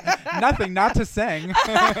for? Nothing, not to sing.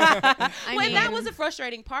 I Well, mean, and that was the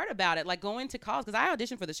frustrating part about it, like going to calls, because I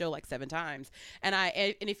auditioned for the show like 7 times, and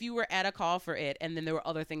if you were at a call for it, and then there were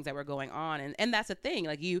other things that were going on, and that's the thing,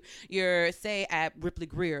 like you're say at Ripley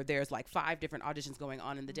Greer, there's like 5 different auditions going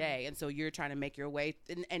on in the day, and so you're trying to make your way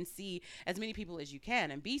and see as many people as you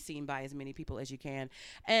can, and be seen by as many people as you can,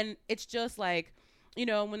 and it's just like, you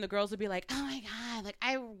know, when the girls would be like, oh my God, like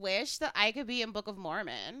I wish that I could be in Book of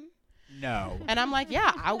Mormon. No. And I'm like,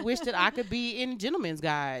 yeah, I wish that I could be in Gentleman's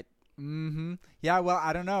Guide. Mm-hmm. Yeah, well,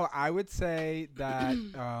 I don't know. I would say that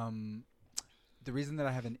the reason that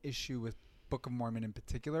I have an issue with Book of Mormon in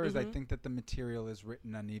particular is I think that the material is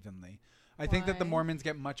written unevenly. I think that the Why? Mormons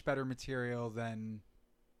get much better material than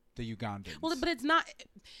the Ugandans. Well, but it's not.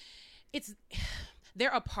 It's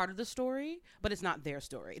they're a part of the story, but it's not their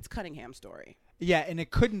story. It's Cunningham's story. Yeah, and it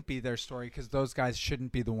couldn't be their story because those guys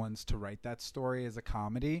shouldn't be the ones to write that story as a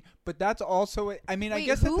comedy. But that's also, I mean, I Wait,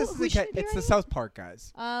 guess that who- this is who the shouldn't be it's the writing? South Park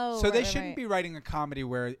guys. Oh, So they right, shouldn't right. be writing a comedy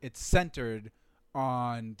where it's centered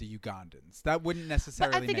on the Ugandans. That wouldn't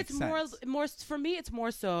necessarily But I think make it's sense. more for me. It's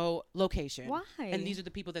more so location. Why? And these are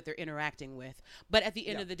the people that they're interacting with. But at the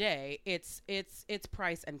end Yeah. of the day, it's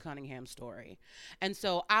Price and Cunningham's story, and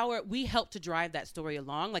so we helped to drive that story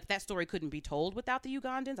along. Like that story couldn't be told without the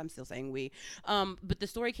Ugandans. I'm still saying we, but the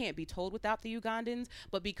story can't be told without the Ugandans.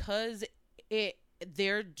 But because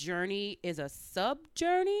their journey is a sub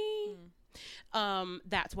journey.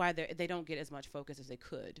 That's why they don't get as much focus as they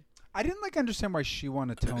could. I didn't understand why she won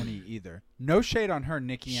a Tony either. No shade on her,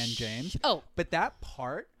 Nikki and James. Oh, But that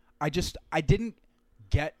part, I didn't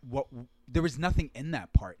get there was nothing in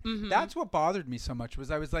that part. Mm-hmm. That's what bothered me so much was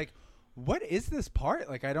I was like, what is this part?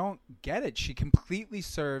 Like, I don't get it. She completely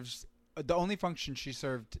serves, the only function she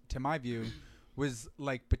served, to my view, was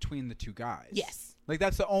like between the two guys. yes. Like,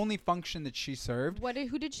 that's the only function that she served.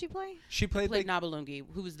 Who did she play? She played like, Nabalungi,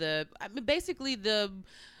 who was basically the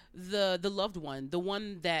loved one, the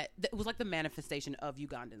one that was like the manifestation of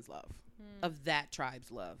Ugandans' love, of that tribe's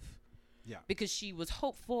love. yeah. Because she was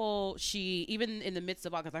hopeful. She, even in the midst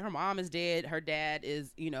of all, because like her mom is dead, her dad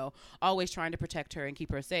is, always trying to protect her and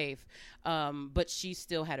keep her safe. But she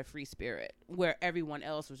still had a free spirit, where everyone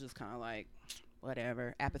else was just kind of like,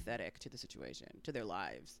 whatever, apathetic to the situation, to their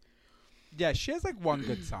lives. Yeah, she has like one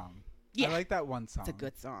good song. Yeah. I like that one song. It's a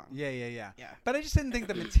good song. Yeah. Yeah. But I just didn't think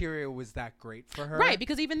the material was that great for her. Right,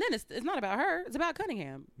 because even then, it's not about her. It's about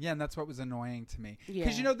Cunningham. Yeah, and that's what was annoying to me. Yeah.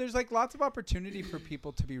 Because, there's like lots of opportunity for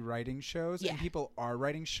people to be writing shows, Yeah. and people are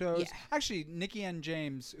writing shows. Yeah. Actually, Nikki N.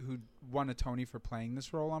 James, who won a Tony for playing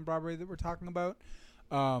this role on Broadway that we're talking about,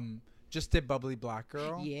 just did Bubbly Black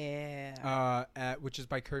Girl. Yeah. Which is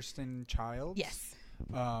by Kirsten Childs. Yes.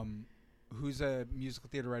 Who's a musical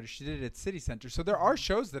theater writer. She did it at City Center. So there are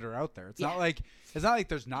shows that are out there. It's Yeah. not like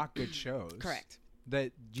there's not good shows. Correct.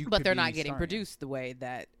 That you But could they're be not getting starring in. produced the way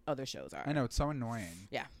that other shows are. I know, it's so annoying.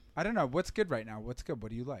 Yeah. I don't know. What's good right now? What's good? What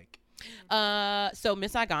do you like? So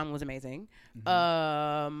Miss Saigon was amazing.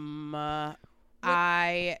 Mm-hmm.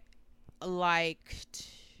 I liked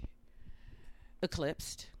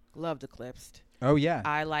Eclipsed. Loved Eclipsed. Oh, yeah.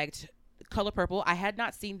 I liked Color Purple. I had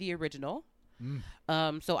not seen the original.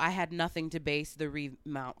 So I had nothing to base the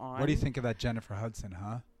remount on. What do you think of that Jennifer Hudson,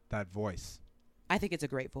 huh? That voice. I think it's a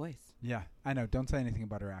great voice. Yeah, I know. Don't say anything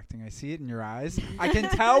about her acting. I see it in your eyes. I can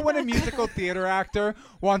tell when a musical theater actor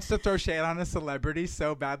wants to throw shade on a celebrity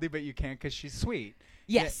so badly, but you can't because she's sweet.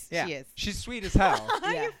 Yes, Yeah. she is. She's sweet as hell.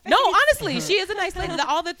 Yeah. No, honestly, she is a nice lady.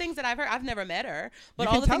 All the things that I've heard, I've never met her, but You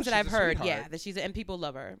all can the tell things that she's I've a heard, sweetheart. that she's and people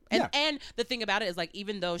love her. And Yeah. and the thing about it is, like,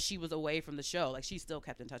 even though she was away from the show, like, she still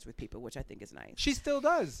kept in touch with people, which I think is nice. She still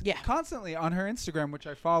does. Yeah. Constantly on her Instagram, which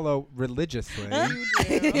I follow religiously.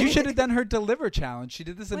 You You should have done her Deliver challenge. She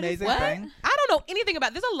did this amazing What? thing. I don't know anything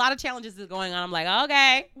about. There's a lot of challenges that's going on. I'm like,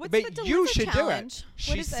 okay, What's But the Deliver you should challenge? do it.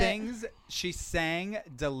 What She is it? sings. She sang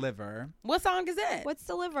Deliver. what song is it? What's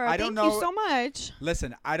Deliver? I don't Thank know. you so much.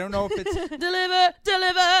 Listen, I don't know if it's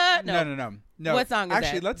Deliver. no. What song is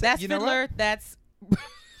Actually, that? let's. That's you know Fiddler. what? That's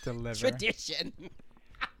Deliver. tradition.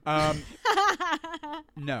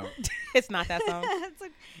 No. It's not that song. It's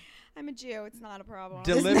like, I'm a Jew. It's not a problem.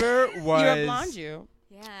 Deliver was You're a blonde Jew.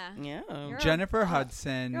 Yeah. Yeah. You're Jennifer a-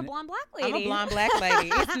 Hudson. You're a blonde black I'm lady. a blonde black lady.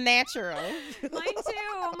 It's natural. Mine too.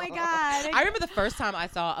 Oh my god. I remember the first time I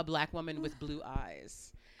saw a black woman with blue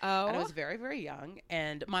eyes. Oh. And I was very, very young,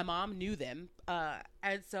 and my mom knew them.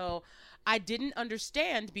 And so I didn't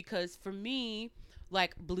understand because for me,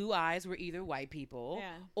 like, blue eyes were either white people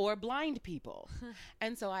Yeah. or blind people.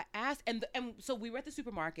 And so I asked, and so we were at the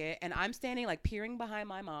supermarket, and I'm standing, like, peering behind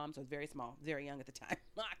my mom. So I was very small, very young at the time,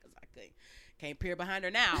 because I can't peer behind her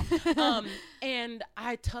now. And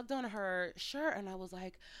I tugged on her shirt, and I was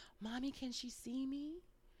like, "Mommy, can she see me?"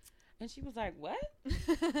 And she was like, "What?"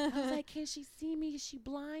 I was like, "Can she see me? Is she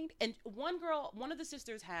blind?" And one of the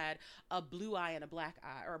sisters had a blue eye and a black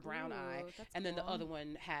eye, or a brown eye, that's and then the cool. other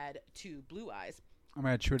one had two blue eyes. Oh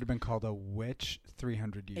my God, she would have been called a witch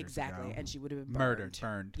 300 years Exactly, ago. and she would have been Murdered,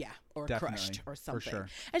 burned. yeah, or Definitely, crushed, or for something. sure.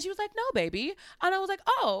 And she was like, "No, baby," and I was like,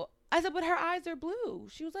 "Oh," I said, "But her eyes are blue."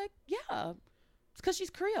 She was like, "Yeah, it's because she's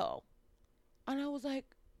Creole," and I was like,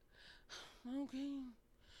 "Okay."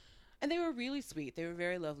 And they were really sweet. They were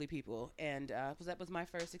very lovely people, and because that was my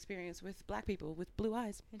first experience with black people with blue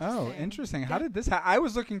eyes. Oh, interesting. How did this happen? I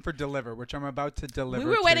was looking for Deliver, which I'm about to deliver. We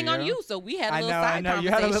were to waiting on you, so we had a I little know, side I know. You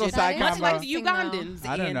conversation. had a little side Much combo. like the Interesting, Ugandans.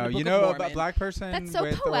 I don't in know. the You Book know, of a Mormon. black person That's so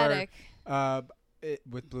with poetic.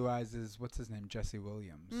 with blue eyes is, what's his name? Jesse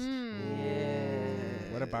Williams. Mm.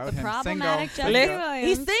 Ooh, what about The him? problematic Single. Jesse Single. Williams.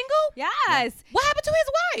 He's single? Yes. What happened to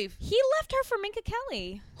his wife? He left her for Minka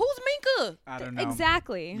Kelly. Who's Minka? I don't know.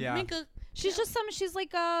 Exactly. Yeah. Minka. She's just she's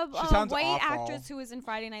like a sounds white awful. actress who was in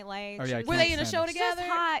Friday Night Lights. Oh, yeah, I She was Were can't they in a stand show it. She's just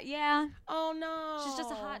together? hot, yeah. Oh no. She's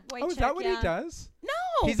just a hot white Oh, chick. is that what yeah. he does?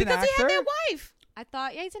 No, He's an because he had actor? that wife. I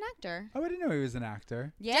thought, yeah, he's an actor. Oh, I didn't know he was an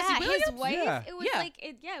actor. Yeah, Jesse his Williams? wife. Yeah. It was Yeah. like,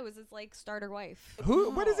 it was his like starter wife.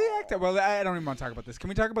 Who? What is he acting? Well, I don't even want to talk about this. Can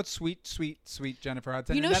we talk about sweet Jennifer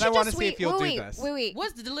Hudson? You know, and then she I want to just see if you'll wait, do this. Wait.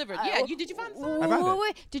 What's the delivered? Uh, Yeah, did you find some? I found it.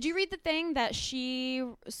 Wait. Did you read the thing that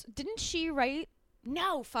didn't she write?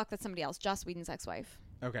 No, fuck, that's somebody else. Joss Whedon's ex-wife.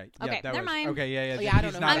 Okay. Okay, Yeah, that never was, mind. Okay, yeah. Oh, yeah, I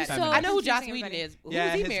don't He's know. not who a that is. feminist. I know who Joss Confusing Whedon is. Who Yeah,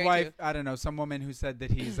 was he his married wife. to? I don't know. Some woman who said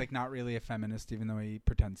that he's like not really a feminist, even though he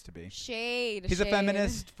pretends to be. Shade. He's a shade.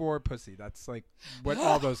 feminist for pussy. That's like what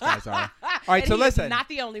all those guys are. All right, And so he is listen. not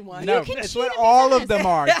the only one. No, can it's cheat what and be all of feminist. them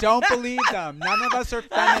are. Don't believe them. None of us are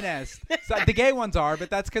feminists. So the gay ones are,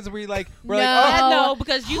 but that's because we're like, No. No,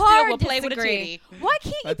 because you still Hard will play with a disagree. titty. Why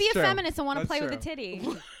can't you That's be a true. feminist and want to That's play with a true. titty?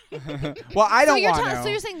 well, I don't want So to.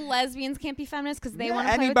 you're saying lesbians can't be feminists because they Yeah,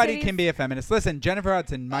 want to play anybody with titties? can be a feminist. Listen, Jennifer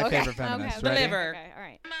Hudson, my Okay. favorite feminist. Okay, Ready? Deliver. Okay, all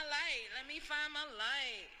right. My light. Let me find my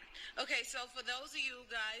light. Okay, so for those of you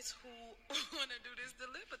guys who want to do this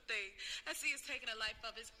deliver thing, I see it's taking a life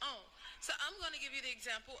of its own. So I'm going to give you the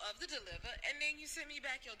example of the deliver, and then you send me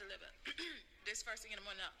back your deliver. This first thing in the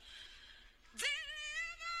morning now.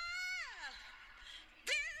 Deliver!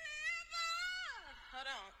 Deliver! Hold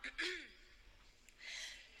on.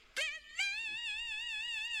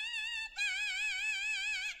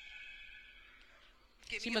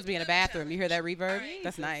 She must be in a bathroom. You hear that reverb?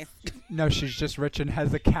 That's nice. No, she's just rich and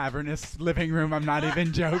has a cavernous living room. I'm not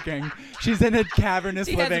even joking. She's in a cavernous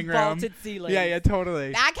She has living room. vaulted ceilings. Yeah,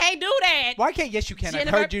 totally. I can't do that. Why can't? Yes, you can. I've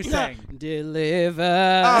Jennifer- heard you sing. Deliver.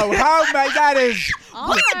 Oh, how my that is. All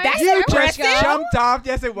right. That's You just impressive. jumped off.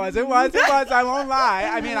 Yes, it was. It was. I won't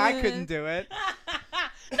lie. I mean, I couldn't do it.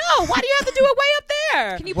 No, why do you have to do it way up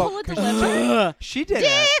there? Can you Well, pull a 'cause deliver? She did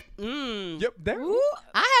it. Mm. Yep, there.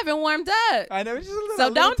 I haven't warmed up. I know. It's just a little. So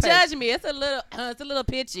little don't taste. judge me. It's a little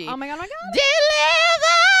pitchy. Oh my god, oh my god.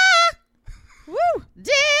 Deliver. Woo.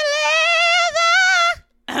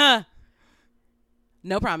 Deliver.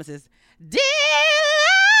 No promises. Deliver.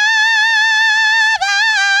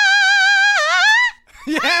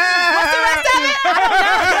 Yeah. What's the rest of it?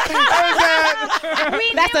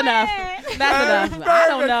 That's enough. That's enough. I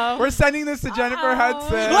don't know. We're sending this to Jennifer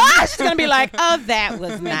Hudson. Ah, she's gonna be like, "Oh, that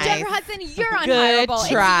was nice." Jennifer Hudson, you're Good unhireable.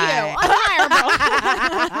 try. It's you,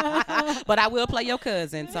 unhireable. But I will play your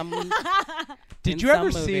cousin. Did in you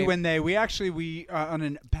ever some see movie. when we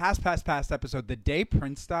on a past episode, the day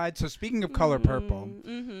Prince died? So speaking of Color Purple,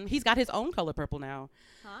 Mm-hmm. He's got his own color purple now.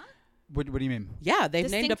 Huh? what do you mean? Yeah, they've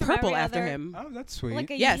named Distinct a from purple every after other- him. Oh, that's sweet. Like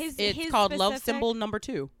a, Yes, his, it's his called Love specific- Symbol Number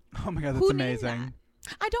 2. Oh my God, that's Who named amazing.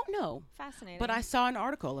 I don't know, Fascinating. but I saw an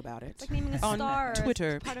article about it. It's like naming a on star or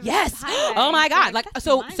Twitter. part of a Yes. highway. Oh my God. Like That's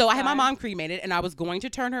so. my So I had my star. mom cremated, and I was going to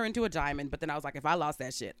turn her into a diamond, but then I was like, if I lost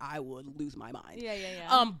that shit, I would lose my mind.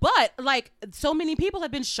 Yeah. But like, so many people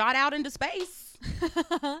have been shot out into space.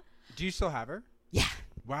 Do you still have her? Yeah.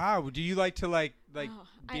 Wow. Do you like to be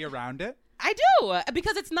I- around it? I do,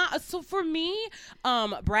 because it's not so for me.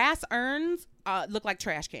 Brass urns look like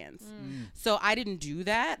trash cans, so I didn't do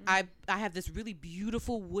that. I have this really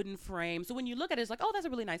beautiful wooden frame. So when you look at it, it's like, oh, that's a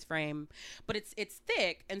really nice frame, but it's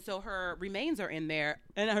thick, and so her remains are in there.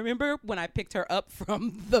 And I remember when I picked her up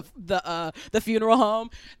from the funeral home,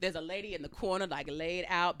 there's a lady in the corner like laid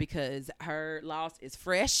out because her loss is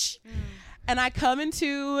fresh. And I come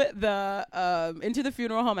into the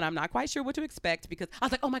funeral home, and I'm not quite sure what to expect, because I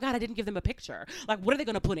was like, oh my God, I didn't give them a picture. Like, what are they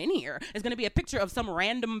going to put in here? It's going to be a picture of some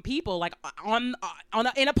random people like in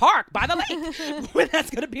a park by the lake. That's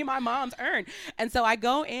going to be my mom's urn. And so I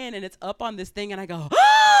go in, and it's up on this thing, and I go,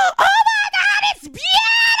 oh my God, it's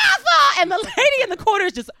beautiful. And the lady in the corner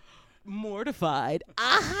is just mortified.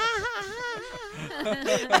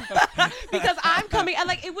 Because I'm coming, and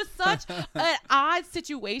like, it was such an odd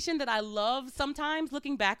situation that I love sometimes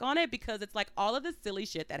looking back on it, because it's like all of the silly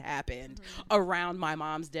shit that happened around my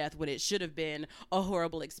mom's death, when it should have been a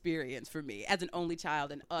horrible experience for me as an only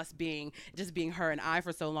child, and us being her and I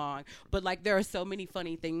for so long. But like, there are so many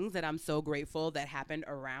funny things that I'm so grateful that happened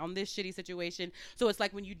around this shitty situation. So it's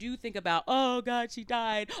like, when you do think about, oh God, she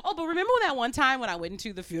died. Oh, but remember that one time when I went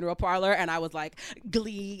into the funeral parlor and I was like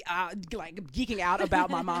geeking out about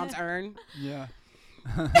my mom's urn? Yeah.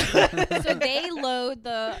 So they load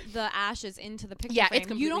the ashes into the picture Yeah, frame. it's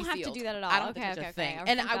completely You don't have sealed. to do that at all. I don't okay, think it's okay, a thing.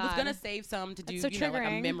 okay. And Oh, I was thank gonna God. save some to do, That's so like a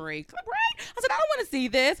triggering. memory. Right? I said, I don't want to see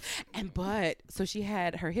this. But so she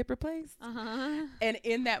had her hip replaced, and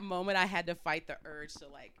in that moment, I had to fight the urge to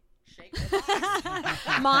like shake her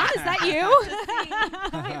box. Mom, is that you?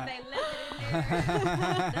 If they left it in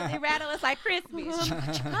there, does it rattle us like Christmas?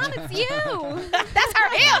 Mom, it's you. That's her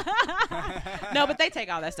hip. No, but they take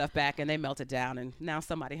all that stuff back and they melt it down, and now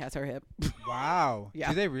somebody has her hip. Wow. Yeah.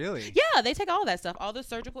 Do they really? Yeah, they take all that stuff, all the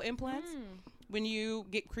surgical implants. When you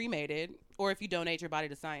get cremated, or if you donate your body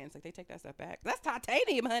to science, like, they take that stuff back. That's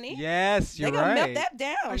titanium, honey. Yes, you're They gonna right. melt that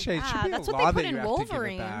down. Actually, it should Ah, be that's a what they law put that in you have to give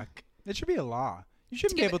Wolverine. it back. It should be a law. You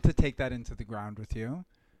shouldn't be give able to take that into the ground with you.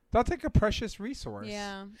 That's like a precious resource.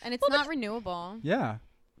 Yeah, and it's Well, not renewable. Yeah.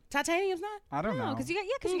 Titanium's not. I don't know. because you got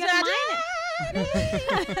to mine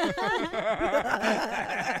it.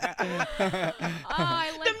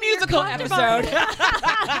 I like The that musical you're episode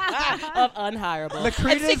comfortable. of Unhireable.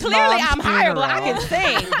 Lakrita's And see, clearly mom's I'm hireable. I funeral.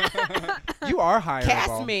 can sing. You are hireable.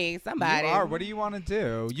 Cast me, somebody. You are. What do you want to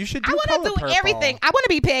do? You should do I want Color to do Purple. everything. I want to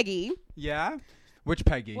be Peggy. Yeah? Which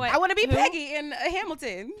Peggy? What? I want to be Who? Peggy in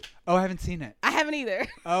Hamilton. Oh, I haven't seen it. I haven't either.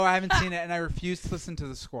 Oh, I haven't seen it, and I refuse to listen to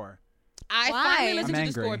the score. I Why? finally listened I'm to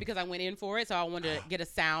the score angry. because I went in for it, so I wanted to get a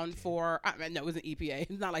sound for. No, it was an EPA.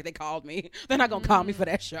 It's not like they called me. They're not gonna call me for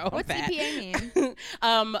that show. I'm What's fat. EPA mean?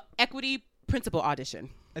 Equity principal audition.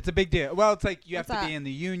 It's a big deal. Well, it's like you have What's to that? be in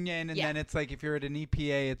the union, and Yeah. then it's like if you're at an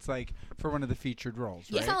EPA, it's like for one of the featured roles,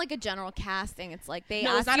 right? It's not like a general casting. It's like they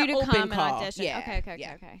No, it's ask not you an to open come call. and audition. Yeah, Okay.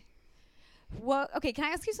 yeah. What? Okay, can I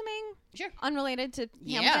ask you something? Sure. Unrelated to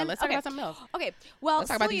Yeah, Hamilton? let's talk Okay. about something else. Okay, well, Let's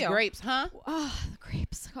talk about these Sleo. grapes, huh? Oh, the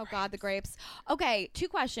grapes. Oh, God, the grapes. Okay, 2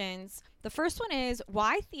 questions. The first one is,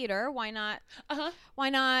 why theater? Why not? Why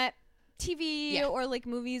not TV Yeah. or like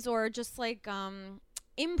movies or just like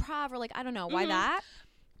improv or like I don't know. Why that?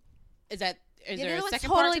 Is there the a other one's second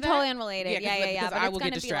totally, part to that? totally unrelated. Yeah. Because But I it's will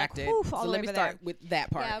gonna get be like, distracted. woof, all So the let way me over start there. with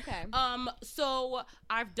that part. Yeah, okay. So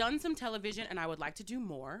I've done some television and I would like to do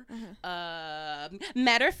more.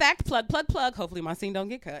 Matter of fact, plug. Hopefully my scene don't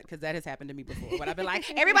get cut because that has happened to me before. When I've been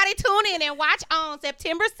like, everybody tune in and watch on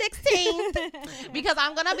September 16th because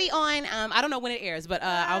I'm gonna be on. I don't know when it airs, but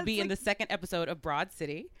I'll be in the 2nd episode of Broad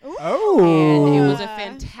City. Oh. And it was a I know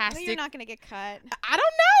fantastic. you're not gonna get cut. I don't know.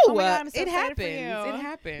 Oh my God, I'm so it excited happens. for you. It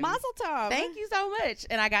happens. Mazel tov. Thank you so much.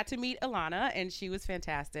 And I got to meet Alana, and she was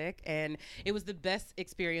fantastic. And it was the best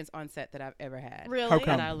experience on set that I've ever had. Really? How come?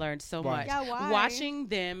 And I learned so Why? much. Yeah, why? Watching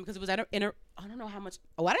them, because it was at I don't know how much.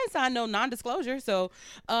 Oh, I didn't sign no non-disclosure. So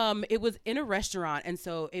it was in a restaurant. And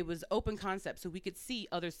so it was open concept. So we could see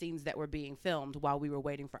other scenes that were being filmed while we were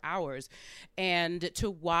waiting for hours. And to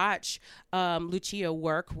watch Lucia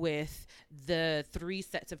work with the 3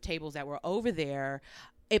 sets of tables that were over there,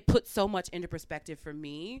 it put so much into perspective for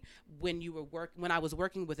me when I was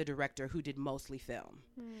working with a director who did mostly film.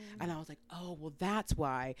 And I was like, oh, well, that's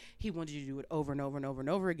why he wanted you to do it over and over and over and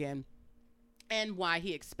over again. And why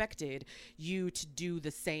he expected you to do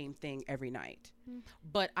the same thing every night.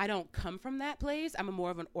 But I don't come from that place. I'm more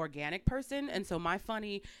of an organic person. And so my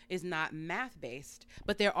funny is not math based.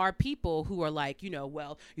 But there are people who are like,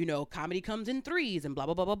 comedy comes in 3s and blah,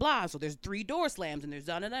 blah, blah, blah, blah. So there's 3 door slams and there's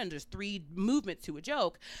and there's 3 movements to a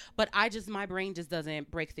joke. But my brain just doesn't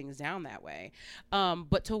break things down that way.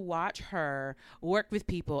 But to watch her work with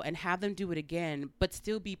people and have them do it again, but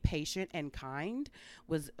still be patient and kind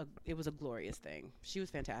it was a glorious thing. She was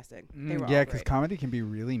fantastic. They were all Yeah, because great. comedy can be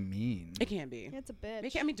really mean. It can be. It's a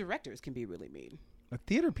bitch. Directors can be really mean.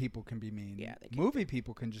 Theater people can be mean. Yeah, they can Movie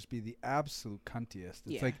people can just be the absolute cuntiest. It's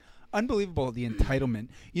Yeah. like unbelievable, the entitlement.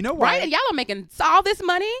 You know why? Right? And y'all are making all this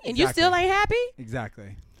money and you Exactly. still ain't happy?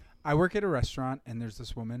 Exactly. I work at a restaurant and there's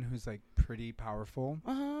this woman who's like pretty powerful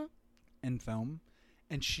Uh-huh. in film,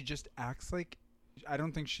 and she just acts like, I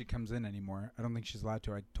don't think she comes in anymore. I don't think she's allowed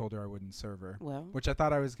to. I told her I wouldn't serve her. Well, Which I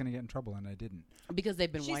thought I was going to get in trouble, and I didn't. because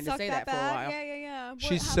they've been She wanting to sucked say that for a bad? while. Yeah.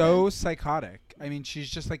 She's so psychotic. I mean, she's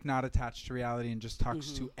just like not attached to reality and just talks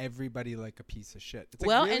Mhm. to everybody like a piece of shit. It's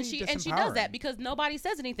Well, like really and she does disempowering. that because nobody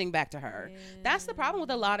says anything back to her. That's the problem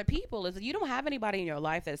with a lot of people is that you don't have anybody in your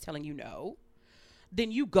life that's telling you no.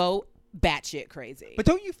 Then you go batshit crazy. But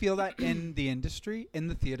don't you feel that in the industry, in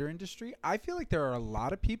the theater industry? I feel like there are a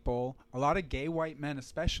lot of people, a lot of gay white men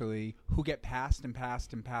especially, who get passed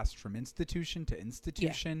from institution to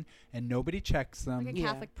institution, and nobody checks them. Like a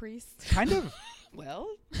Yeah. Catholic priest. Kind of.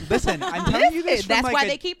 well, Listen, I'm telling you this from that's like why a-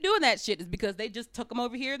 they keep doing that shit is because they just took them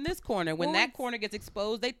over here in this corner. When Well, that it's- corner gets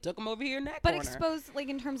exposed, they took them over here in that But corner. exposed, like,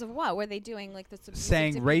 in terms of what? Were they doing, like, this abusive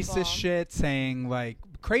saying to racist people? shit, saying like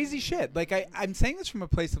crazy shit. Like I'm saying this from a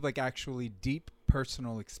place of like actually deep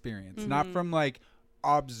personal experience, not from like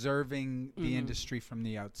observing the industry from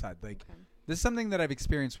the outside. Like this is something that I've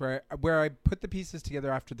experienced where I put the pieces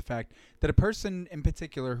together after the fact that a person in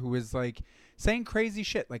particular who is like saying crazy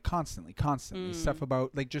shit like constantly stuff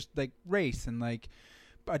about like just like race and like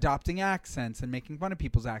adopting accents and making fun of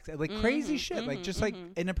people's accents, like crazy shit, like just like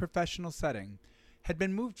in a professional setting, had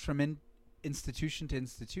been moved from institution to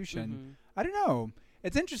institution. I don't know.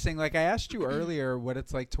 It's interesting. Like I asked you earlier what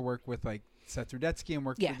it's like to work with like Seth Rudetsky and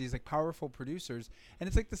work with these like powerful producers, and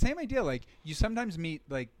it's like the same idea. Like you sometimes meet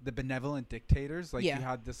like the benevolent dictators. Like you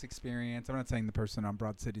had this experience. I'm not saying the person on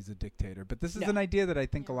Broad City is a dictator, but this is an idea that I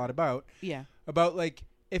think a lot about. Yeah. About like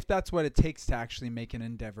if that's what it takes to actually make an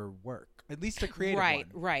endeavor work, at least a creative one.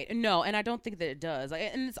 Right. No, and I don't think that it does. Like,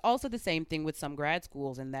 and it's also the same thing with some grad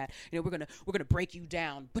schools in that we're gonna break you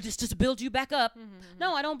down, but it's just to build you back up.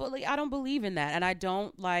 No, I don't believe in that, and I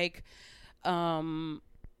don't like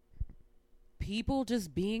people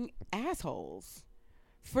just being assholes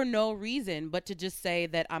for no reason, but to just say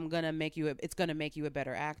that it's gonna make you a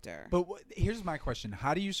better actor. But here's my question: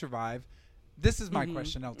 how do you survive? This is my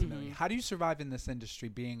question ultimately. How do you survive in this industry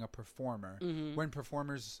being a performer when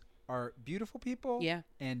performers are beautiful people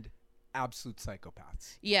and absolute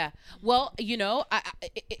psychopaths? Yeah. Well,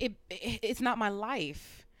 it's not my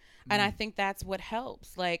life. And I think that's what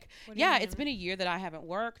helps. Like, yeah, it's been a year that I haven't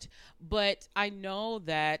worked, but I know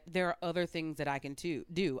that there are other things that I can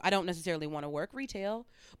do. I don't necessarily want to work retail,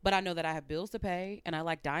 but I know that I have bills to pay and I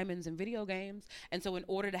like diamonds and video games. And so in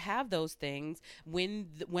order to have those things, when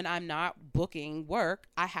I'm not booking work,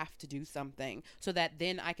 I have to do something so that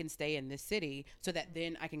then I can stay in this city, so that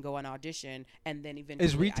then I can go and audition, and then eventually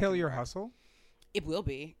Is retail your hustle? It will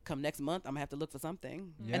be. Come next month, I'm gonna have to look for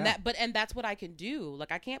something. Yeah. And that's what I can do.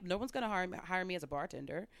 Like, I can't. No one's gonna hire me as a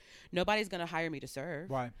bartender. Nobody's gonna hire me to serve.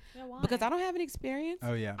 Why? Yeah, why? Because I don't have any experience.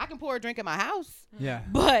 Oh, yeah. I can pour a drink at my house, Yeah.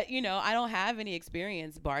 but I don't have any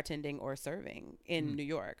experience bartending or serving in New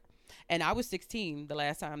York. And I was 16 the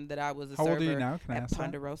last time that I was a How server old are you now? Can I at ask that?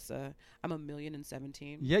 Ponderosa. I'm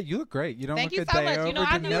 1,017,017. Yeah, you look great. You don't Thank look you a so day much. over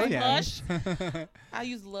I the use million. I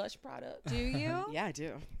use Lush products. Do you? Yeah, I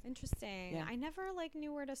do. Interesting. Yeah. I never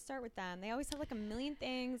knew where to start with them. They always have like a million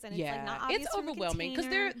things, and Yeah, it's like not obvious it's from the overwhelming because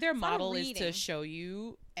container. their It's a lot of model is to reading. show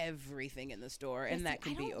you everything in the store, Yeah, and see, that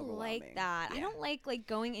can be I don't overwhelming. like that. I Yeah. don't like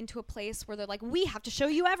going into a place where they're like, we have to show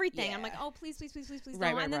you everything. I'm like, Yeah. oh, please, please, please, please, please Right,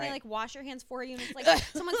 don't. right, And then they right. like wash your hands for you, and it's like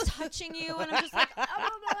someone's touching you, and I'm just like,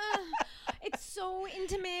 it's so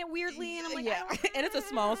intimate, weirdly, and I'm like, yeah, and it's a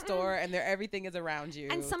small store, and everything is around you.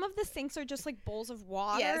 And some of the sinks are just like bowls of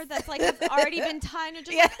water Yes. that's like have already been tied and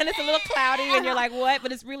just yeah, and it's a little cloudy, and you're like, what?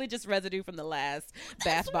 But it's really just residue from the last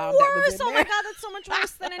bath It's bomb that was worse. in Oh there. my god, that's so much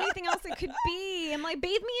worse than anything else it could be. I'm like,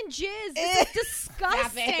 bathe me in jizz. This is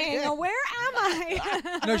disgusting. Where am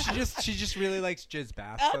I? No, she just really likes jizz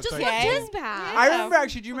baths. Oh, That's just why like she- jizz bath. I remember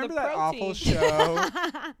actually. Do you For the remember that awful protein. show?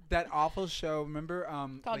 That awful show. Remember,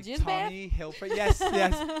 Called like Jizz Bath? Tommy Hilfiger. Yes,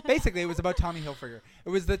 yes. Basically, it was about Tommy Hilfiger. It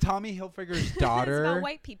was the Tommy Hilfiger's daughter. It's about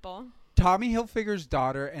white people. Tommy Hilfiger's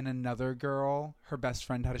daughter and another girl. Her best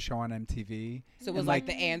friend had a show on MTV. So it was And, like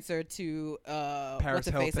the answer to Paris what's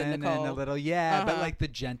the face of Hilton Nicole. and a little but Uh-huh. like the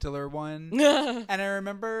gentler one. And I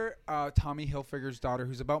remember Tommy Hilfiger's daughter,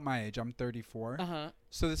 who's about my age. I'm 34. Uh-huh.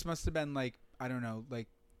 So this must have been like, I don't know, like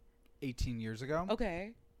 18 years ago.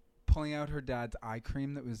 Okay. Pulling out her dad's eye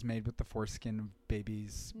cream that was made with the foreskin of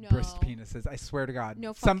babies' No. breast penises. I swear to God.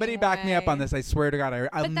 No Somebody fucking back me up on way. this. I swear to God.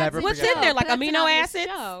 I'll But never that's a What's forget. in there? joke. Like That's an amino obvious acids?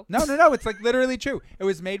 joke. No. It's like literally true. It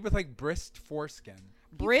was made with like breast foreskin.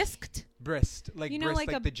 Brisked? Breast. Like You know, breast, like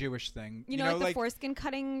like a- the Jewish thing. You know, like the foreskin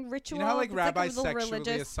cutting ritual. You know how like It's rabbis a little sexually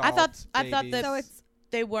religious. assault I thought babies? that So it's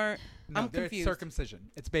they weren't. No, I'm they're confused.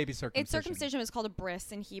 circumcision. It's baby circumcision. It's circumcision is called a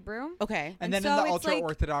bris in Hebrew. Okay. And And then so in the it's ultra like-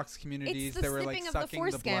 orthodox communities, the they were like snipping of the sucking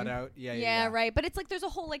the foreskin. blood out. Yeah, Yeah, right. But it's like there's a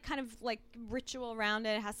whole like kind of like ritual around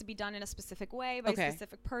it. It has to be done in a specific way by Okay. a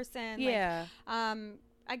specific person. Yeah. Like,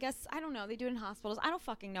 I guess I don't know. They do it in hospitals. I don't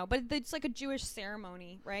fucking know. But it's like a Jewish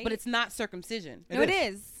ceremony, right? But it's not circumcision. no, it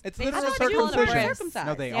is. It's They literal just call it a circumcision. bris. Circumcised.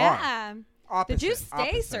 No, they are. Yeah. The Opposite, Jews stay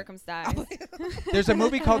opposite. circumcised. There's a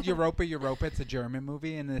movie called Europa. It's a German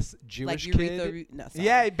movie, and this Jewish Like kid. no, sorry.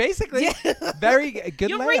 Yeah, basically, very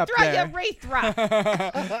good layup there.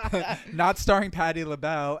 urethra. Not starring Patti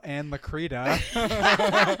LaBelle and Lakrita.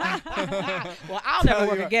 Well, I'll never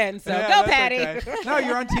work again, so Yeah, go, that's Patty. okay. No,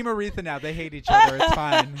 you're on Team Aretha now. They hate each other. It's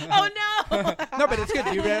fine. Oh, no. No, but it's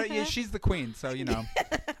good. She's the queen, so you know.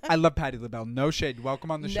 I love Patti LaBelle. No shade.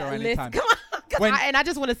 Welcome on the show No, anytime. Come on. 'Cause When- I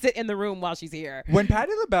just want to sit in the room while she's here. When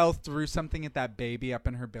Patti LaBelle threw something at that baby up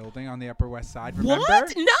in her building on the Upper West Side, remember?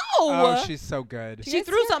 What? No. Oh, she's so good. She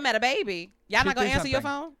threw something at a baby. Y'all She not going threw to answer your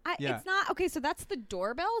something. phone? Yeah. It's not okay. So that's the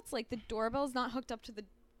doorbell. It's like the doorbell's not hooked up to the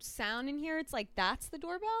sound in here. It's like that's the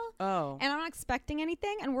doorbell, Oh. and I'm not expecting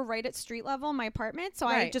anything. And we're right at street level in my apartment, so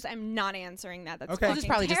I Right. just am not answering that. That's Okay. This is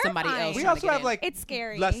probably just somebody else. terrifying. We trying to also get have in. like It's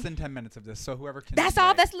scary. less than 10 minutes of this, so whoever can. That's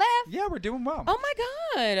all say. that's left? Yeah, we're doing well. Oh, my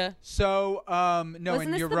God. So, no, Wasn't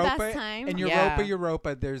in this the Europa, best time? in Yeah.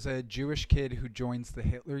 Europa, there's a Jewish kid who joins the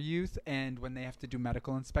Hitler Youth, and when they have to do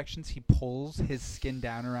medical inspections, he pulls his skin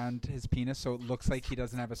down around his penis so it looks like he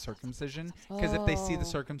doesn't have a circumcision. Because if they see the Oh.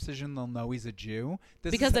 circumcision, they'll know he's a Jew. This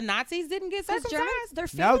Because is the Nazis didn't get Because circumcised? Germans, they're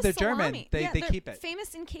famous No, they're German. salami. They they're keep it.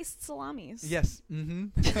 Famous encased salamis. Yes.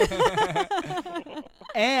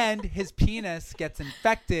 And his penis gets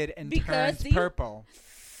infected and Because turns he- purple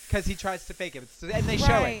because he tries to fake it. And they show it.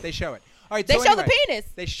 Right. They show it. All right. They so show the anyway, penis.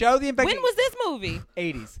 They show the infection. When was this movie?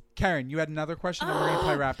 80s. Karen, you had another question, and we're gonna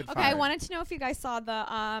play rapid Okay, fire. I wanted to know if you guys saw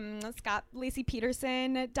the Scott Lacey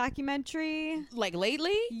Peterson documentary. Like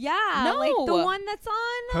lately? Yeah, No. like the one that's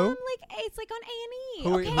on Who? it's like on A&E.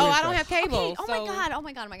 Who- okay. who Oh, is I don't this? have cable. Okay. Oh my so- god. Oh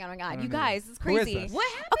my god. Oh my god. Oh my god. don't You know. guys, it's Who is crazy. this? What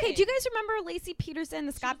happened? Okay, do you guys remember Lacey Peterson,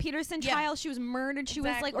 the Scott Peterson Yeah. trial? She was murdered. She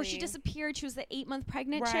was like, or she Exactly. disappeared. She was the 8-month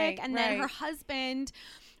pregnant Right, chick, and then her right. husband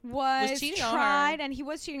was cheating on her. tried, and he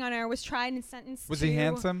was cheating on her. Was tried and sentenced. Was to, he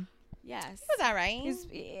handsome? Yes. It was all right.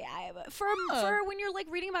 For when you're like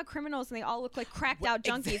reading about criminals and they all look like cracked out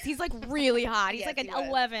junkies, he's like really hot. He's Yes, like an he was.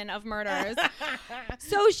 11 of murders.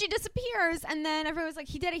 So she disappears, and then everyone was like,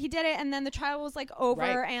 he did it, and then the trial was like over,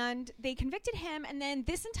 Right. and they convicted him. And then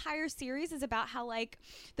this entire series is about how like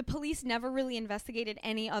the police never really investigated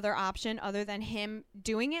any other option other than him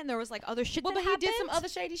doing it, and there was like other shit Well, that but he happened. did some other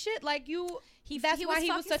shady shit. Like that's he why was he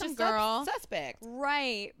was fucking such a some girl. suspect.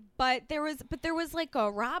 Right, but there was like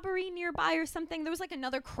a robbery nearby or something. There was like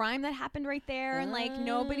another crime that happened right there, and like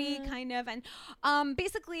nobody kind of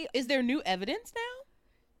basically Is there new evidence now?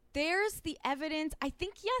 there's the evidence. I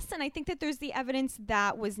think yes, and I think that there's the evidence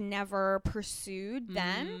that was never pursued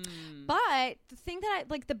then. But the thing that I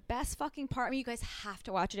like, the best fucking part, I mean, you guys have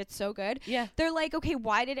to watch it. It's so good. Yeah. They're like, okay,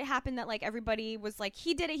 why did it happen that like everybody was like,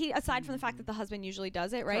 he did it. He aside from the fact that the husband usually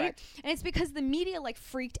does it, right? Correct. And it's because the media like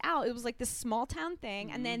freaked out. It was like this small town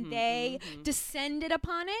thing, and then they descended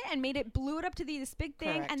upon it and blew it up to this big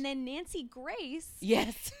thing. Correct. And then Nancy Grace,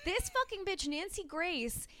 Yes. this fucking bitch, Nancy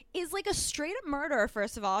Grace, is like a straight up murderer.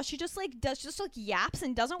 First of all, she just like yaps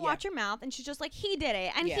and doesn't watch her mouth, and she's just like, he did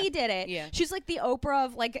it, and he did it. Yeah. She's like the Oprah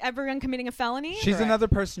of like everyone committing a felony. She's another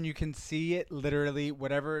person you can see it literally.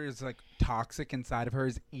 Whatever is like toxic inside of her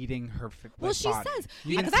is eating her. Well, she body. says-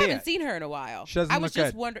 You can Because I see haven't it. seen her in a while. She doesn't I was look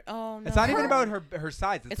just good. wondering. Oh no. It's not even about her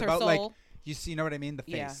size. It's her about like soul. you know what I mean. The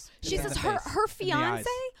face. Yeah. She It's in says the her face, her in the eyes. fiance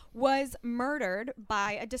was murdered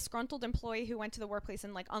by a disgruntled employee who went to the workplace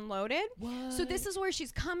and like unloaded. So this is where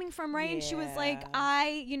she's coming from, right? And she was like,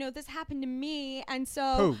 this happened to me, and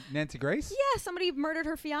so Who? Nancy Grace? yeah, somebody murdered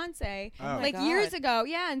her fiance Oh. like God. years ago.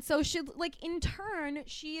 Yeah, and so she like in turn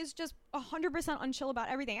she is just 100% unchill about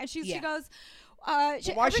everything, and she goes. Why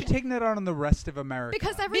is she taking that on the rest of America?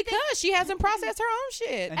 Because everything Because she hasn't processed her own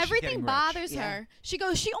shit. And she's everything getting rich. bothers Yeah. her. She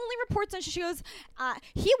goes. She only reports on. She goes.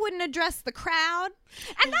 He wouldn't address the crowd,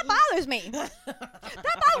 and that bothers me. Why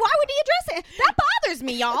would he address it? That bothers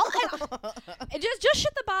me, y'all. And just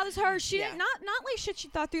shit that bothers her. She not like shit she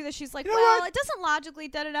thought through that. She's like, You know well, what? it doesn't logically.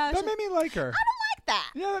 Da da da. That made me like her. I don't like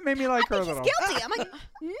that. Yeah, that made me like her a I think little. he's guilty. I'm like,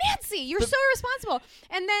 Nancy, you're so irresponsible.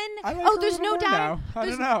 And then, I like her a there's little no more doubt. now. I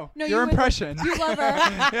there's- don't know. No, Your you would- impression. You love her.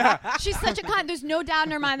 Yeah. She's such a con. There's no doubt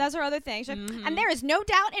in her mind. That's her other thing. She's like, and there is no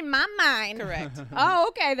doubt in my mind. Correct. Oh,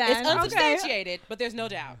 okay then. It's Okay. unsubstantiated, but there's no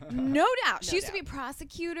doubt. No doubt. She No used to be a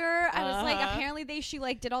prosecutor. I was like, Uh-huh. apparently she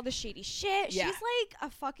like did all the shady shit. Yeah. She's like a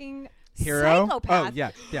fucking Hero? psychopath. Oh,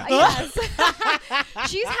 yeah. Yeah. Yes.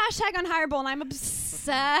 She's hashtag unhireable, and I'm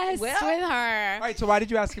obsessed with her All right, so why did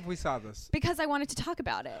you ask if we saw this? because I wanted to talk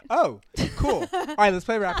about it. Oh, cool. All right, let's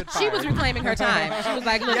play rapid fire. She was reclaiming her time. She was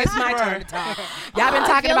like, look, Yes, it's my you turn were. to talk. Y'all been I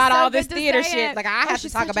talking feel about so all good this to theater say shit. it. Like, I Oh, have to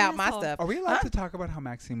she's talk such an about my asshole. stuff. Are we allowed to talk about how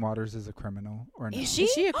Maxine Waters is a criminal or not? Is she?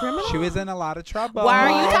 Is she a criminal? She was in a lot of trouble. Why are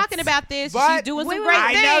you What? talking about this? What? She's doing Wait, some wait, great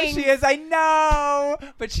I things. know she is. I know,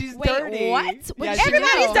 but she's Wait, dirty. what? Yeah, What did she she got in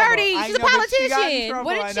Everybody's trouble. dirty. I She's a know, but she got in politician. trouble.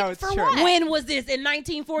 What did I she- know, it's for true. what? When was this? In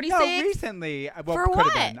 1946? No, recently. Well, For could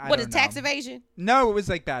what? have been. I What don't is know. tax evasion? No, it was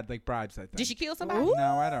like bad, like bribes. I think. Did she kill somebody? No,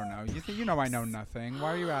 I don't know. You know I know nothing.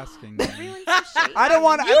 Why are you asking me? Everyone's so shady. I don't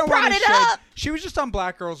want. You I don't brought wanna it shade. up. She was just on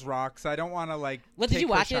Black Girls Rocks. I don't want to like. What did take you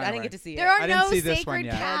her watch it? shine I didn't away. get to see it. There are I didn't no see this one sacred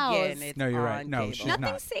yet. cows. Again, it's No, you're right. on No, cable. she's Nothing's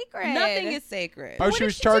not. sacred. Nothing is sacred. Oh, What she did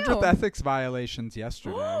was she charged do? with ethics violations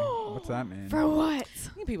yesterday. What's that mean? For what?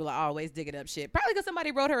 People are always digging up shit. Probably because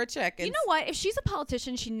somebody wrote her a check. And You know what? If she's a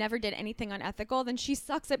politician, she never did anything unethical, then she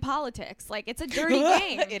sucks at politics. Like, it's a dirty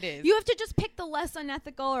game. It is. You have to just pick the less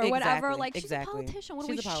unethical or whatever. Exactly, Like, she's exactly. a politician. What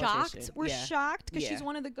She's are a we politician. shocked? We're Yeah. shocked because Yeah. she's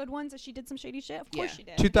one of the good ones that she did some shady shit? Of course Yeah. she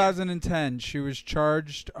did. 2010, she was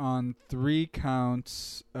charged on 3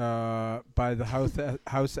 counts by the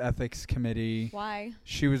House Ethics Committee. Why?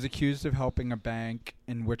 She was accused of helping a bank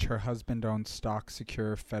in which her husband owned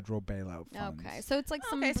stock-secure federal bailout funds. Okay, so it's like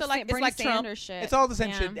some Okay, so like- it's Bernie like Trump. Sanders shit. It's all the same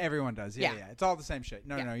Yeah. shit everyone does. Yeah, Yeah. yeah. It's all the same shit.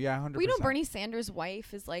 No, Yeah. no, yeah, 100%. We know Bernie Sanders'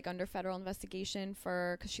 wife is like under federal investigation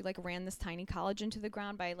because she like ran this tiny college into the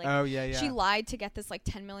ground by like Oh, yeah, yeah. she lied to get this like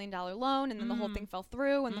 $10 million loan, and then the whole thing fell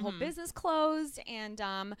through, and the whole business closed, and they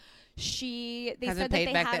Hasn't said paid that they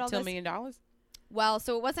back had that all $2 this. million? Well,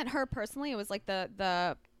 so it wasn't her personally; it was like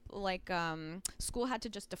the school had to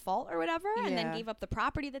just default or whatever, and then Yeah. gave up the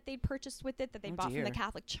property that they'd purchased with it that they Oh, bought from the dear.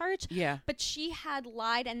 Catholic Church. Yeah. But she had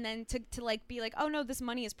lied, and then to like be like, oh no, this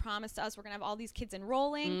money is promised to us. We're gonna have all these kids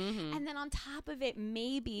enrolling, Mm-hmm. and then on top of it,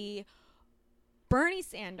 maybe Bernie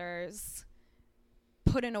Sanders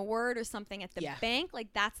put in a word or something at the Yeah. bank. Like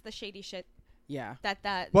that's the shady shit Yeah.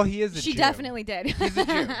 that. Well, he is a she Jew. definitely did. He's a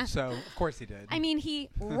Jew, so of course he did. I mean, he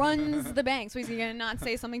runs the bank, so he's gonna not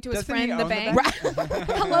say something to his Doesn't he friend, the own the bank. bank?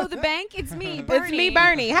 Hello, the bank. It's me, Bernie. It's me,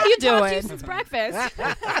 Bernie. How you Talked to you doing? since breakfast.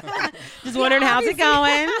 Just wondering how's it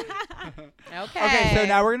going. Okay. Okay, so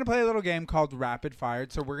now we're gonna play a little game called Rapid Fire.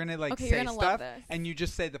 So we're gonna Okay, say you're gonna love stuff, this. and you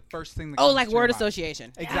just say the first thing that Oh, comes like to your word mind.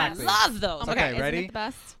 association. Exactly. I love those. Oh my Okay, God, isn't ready? it the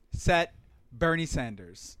best? Set. Bernie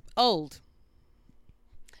Sanders. Old.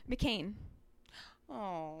 McCain.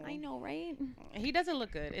 Oh. I know, right? He doesn't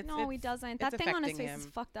look good. No, he doesn't. That it's thing on his affecting face is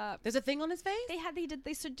him. fucked up. There's a thing on his face? They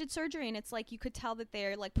did surgery, and it's like you could tell that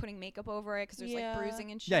they're like putting makeup over it because there's Yeah. like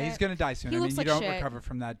bruising and shit. Yeah, he's gonna die soon. He I mean, looks you like don't shit. recover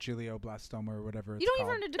from that glioblastoma or whatever it's You don't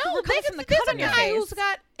called. even No, recover from the there's cut a on your guy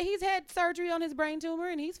face. he's had surgery on his brain tumor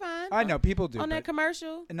and he's fine. I know people do. On that but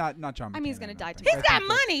commercial. not John. I mean, he's McCain, gonna don't die think. He's I got think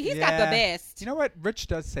that- money. He's got the Yeah. best. You know what? Rich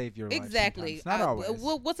does save your life. Exactly. sometimes. Not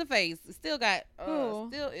always. What's a face? Still got. Who?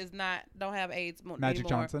 Still is not. Don't have AIDS Magic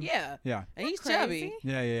anymore. Johnson? Yeah. Yeah. And he's Crazy. chubby.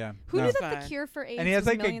 Yeah. Who No. knew that Fine. the cure for AIDS And he has was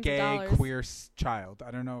like a millions of gay dollars? queer child.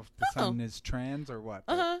 I don't know if the son is trans or what.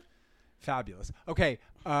 but Uh huh. Fabulous. Okay.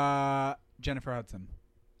 Jennifer Hudson.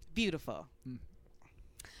 Beautiful.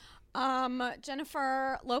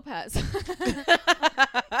 Jennifer Lopez. Beautiful.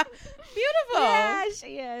 Yeah,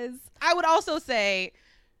 she is. I would also say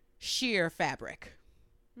sheer fabric.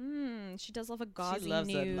 She does love a gauzy She loves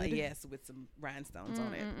nude. a yes with some rhinestones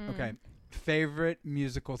on it. Okay. Favorite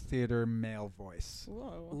musical theater male voice.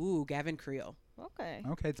 Ooh, Gavin Creel. Okay.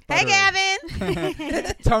 Okay, it's Hey, buttery.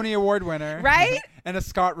 Gavin. Tony Award winner. Right? And a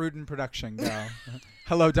Scott Rudin production. Go.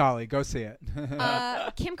 Hello, Dolly. Go see it.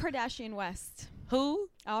 Kim Kardashian West. Who?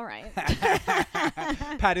 All right.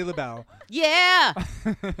 Patti LaBelle. Yeah.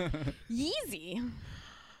 Yeezy.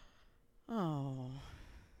 Oh.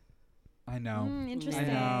 I know. Interesting.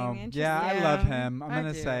 I know. Interesting. Yeah, I love him. I'm I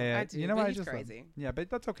gonna do. say I it. do, You know but what? I he's just crazy. Yeah, but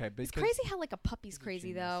that's okay. Because It's crazy how like a puppy's a crazy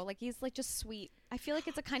genius. though. Like he's like just sweet. I feel like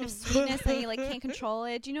it's a kind of sweetness that you like can't control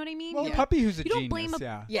it. Do you know what I mean? Well, You- a puppy who's a you don't genius. blame a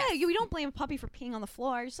yeah. Yes. Yeah, you don't blame a puppy for peeing on the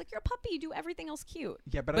floor. It's just like you're a puppy. You do everything else cute.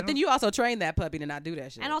 Yeah, but I But then don't- you also train that puppy to not do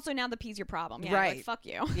that shit. And also now the pee's your problem. Yeah, Right. Like, fuck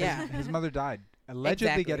you. yeah. his mother died, allegedly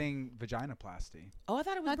Exactly. getting vaginoplasty. Oh, I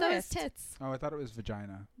thought it was I thought it was breast. tits. Oh, I thought it was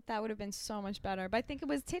vagina. That would have been so much better. But I think it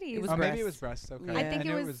was titties. It was Oh, maybe it breast. was breast. Okay. Yeah. I think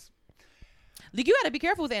knew it was- Like, you got to be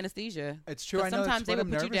careful with anesthesia. It's true. 'Cause I know. sometimes That's they what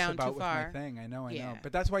will I'm put you nervous down about too with far. my thing. I know. Yeah.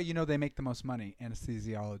 But that's why they make the most money,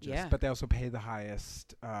 anesthesiologists. Yeah. But they also pay the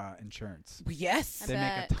highest insurance. Yes. They make a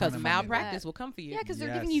bet. ton Because of money there. malpractice will come for you. Yeah, because they're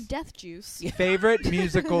Yes. giving you death juice. Favorite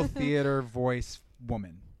musical theater voice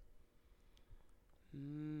woman.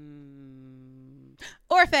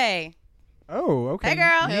 Orphe. Oh, okay. Hey,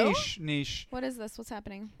 girl. Niche. What is this? What's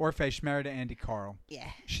happening? Orphe, married to Andy Carl. Yeah.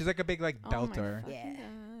 She's like a big Oh my belter. fucking Yeah.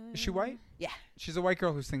 God. Is she white? Yeah. She's a white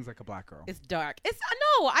girl who sings like a black girl. It's dark.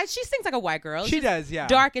 She sings like a white girl. It's She just does, yeah.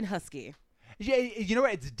 Dark and husky. Yeah, you know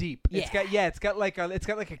what? It's deep. Yeah. It's got like a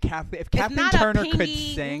Kathleen. If It's Kathleen not a Turner could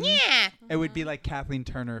pingy- sing, Yeah. it would be like Kathleen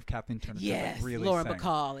Turner if Kathleen Turner Yes. could like really Lauren sing.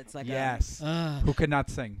 Bacall. It's like Yes. Who could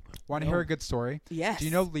not sing? Want to hear No. a good story? Yes. Do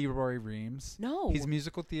you know Leroy Reams? No. He's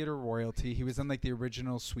musical theater royalty. He was in like the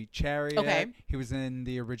original Sweet Chariot. Okay. He was in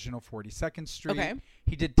the original 42nd Street. Okay.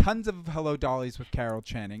 He did tons of Hello Dollies with Carol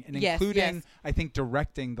Channing, and Yes, including, yes. I think,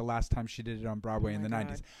 directing the last time she did it on Broadway Oh in the my 90s.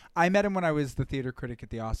 God. I met him when I was the theater critic at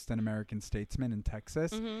the Austin American Statesman in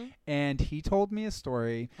Texas, Mm-hmm. and he told me a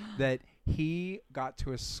story that he got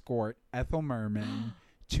to escort Ethel Merman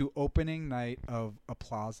to opening night of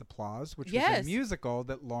Applause, which was Yes. a musical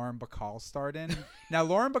that Lauren Bacall starred in. Now,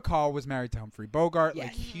 Lauren Bacall was married to Humphrey Bogart, Yes.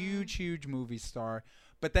 like huge movie star.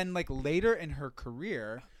 But then, like later in her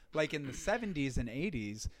career, like in the 70s and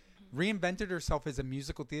 80s, reinvented herself as a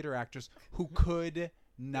musical theater actress who could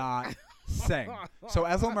not sing. So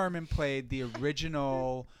Ethel Merman played the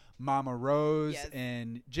original Mama Rose Yes.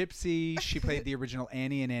 in Gypsy. She played the original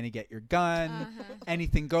Annie and Annie Get Your Gun. Uh-huh.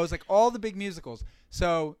 Anything Goes, like all the big musicals.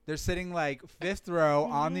 So they're sitting like fifth row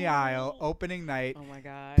on the aisle, opening night. Oh my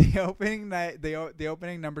God. The opening night, the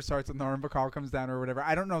opening number starts and Lauren Bacall comes down or whatever.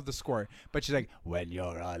 I don't know the score, but she's like, "When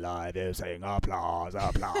you're alive, you sing applause."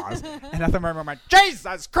 And Ethel Merman went,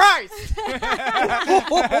 "Jesus Christ!" with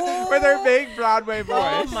her big Broadway voice.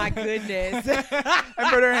 Oh my goodness. And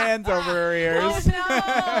put her hands over her ears. Oh no!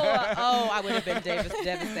 Oh, I would have been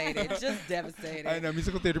devastated. Just devastated. I know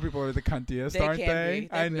musical theater people are the cuntiest, They aren't can they? be.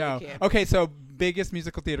 They I really know. can be. Okay, so biggest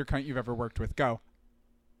musical theater cunt you've ever worked with. Go.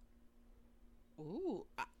 Ooh,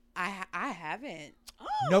 I haven't.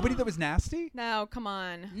 Nobody that was nasty. No, come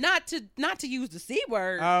on. Not to use the C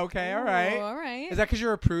word. Okay, all right. Ooh, all right. Is that because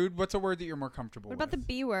you're a prude? What's a word that you're more comfortable What about the with?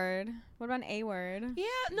 B word? What about an A word? yeah,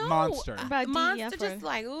 no. Monster. What about Monster DEF just word?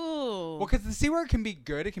 like, ooh. Well, because the C word can be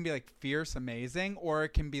good. It can be like fierce, amazing, or it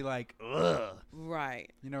can be like, ugh.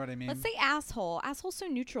 Right. You know what I mean? Let's say asshole. Asshole's so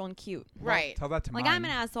neutral and cute. Right. Tell that to Like mine. I'm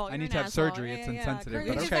an asshole. I you're need an to have asshole. surgery. Yeah, It's yeah, yeah. insensitive.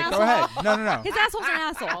 You're But just okay, an go asshole. ahead. No. His asshole's an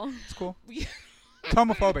asshole. It's cool.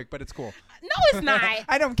 homophobic, but it's cool. No, it's not.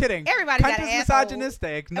 I'm kidding. Everybody got Cunt an is asshole.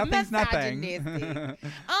 misogynistic. Nothing's nothing. Misogynistic.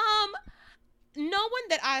 No one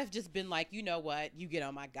that I've just been like, you know what, you get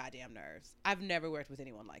on my goddamn nerves. I've never worked with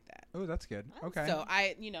anyone like that. Oh, that's good. Okay. So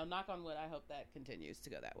knock on wood, I hope that continues to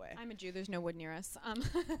go that way. I'm a Jew. There's no wood near us.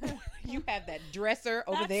 You have that dresser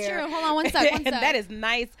over That's there. true. Hold on one sec. And that is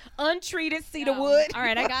nice, untreated cedar Oh, wood. All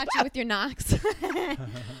right, I got you with your knocks.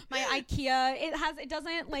 My IKEA, it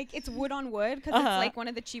doesn't like it's wood on wood because it's like one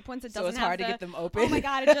of the cheap ones. It So doesn't it's have hard to the- get them open. Oh my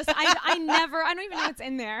god! It just I don't even know what's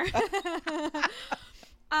in there.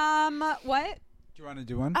 What? Do you want to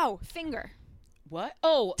do one? Oh, finger. What?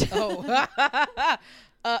 Oh.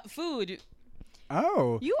 Food.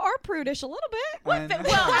 Oh. You are prudish a little bit. Well, Well,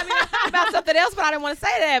 I mean, I thought about something else, but I didn't want to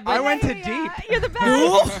say that. But I went to Yeah, deep. you're the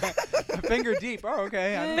best. Finger deep. Oh,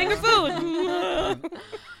 okay. finger food.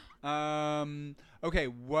 Okay,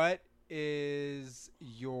 what is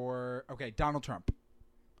your Donald Trump?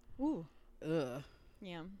 Ooh. Ugh.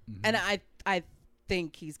 Yeah. And I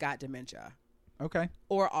think he's got dementia Okay.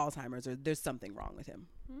 or Alzheimer's, or there's something wrong with him.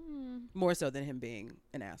 More so than him being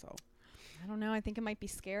an asshole. I don't know. I think it might be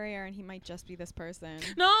scarier, and he might just be this person.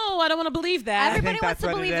 No, I don't want to believe that. Everybody think wants that's to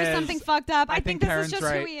what it believe there's is. something fucked up. I think this Karen's is just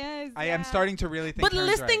right. who he is. I am Yeah. starting to really think But Karen's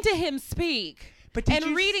listening right. to him speak But did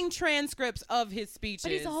and you reading transcripts of his speeches.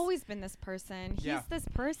 But he's always been this person. He's Yeah. this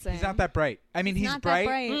person. He's not that bright. I mean, He's he's not that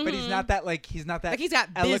bright, bright. but he's not that he's not that Like, he's got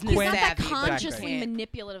eloquent. business He's not that savvy, but consciously can't.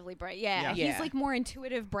 manipulatively bright. Yeah. Yeah. He's like more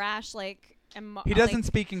intuitive, brash, like. He doesn't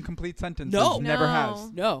speak in complete sentences. No. Never No.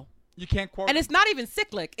 has. No. You can't quote. And it's not even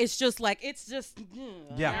cyclic. It's just like, it's just.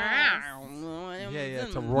 Yeah,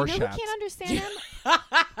 it's a You Rorschach, know who can't understand him?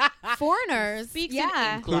 Foreigners. Speaks in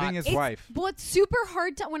yeah. ink. including his It's- wife. Well, it's super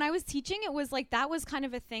hard to. When I was teaching, it was like that was kind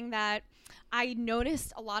of a thing that I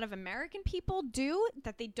noticed a lot of American people do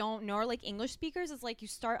that they don't know, or like English speakers, is like you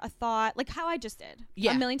start a thought, like how I just did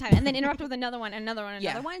Yeah. a million times, and then interrupt with another one, another one,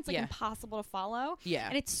 Yeah. another one. It's like Yeah. impossible to follow. Yeah.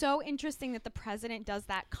 And it's so interesting that the president does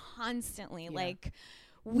that constantly. Like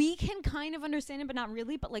we can kind of understand it, but not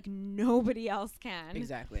really. But like nobody else can.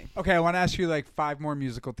 Exactly. Okay, I want to ask you like 5 more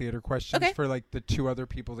musical theater questions Okay. for like the 2 other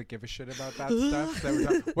people that give a shit about that stuff. That we're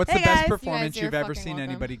talking- What's Hey, the best guys. You performance guys, you've you're ever fucking seen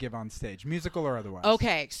welcome. anybody give on stage, musical or otherwise?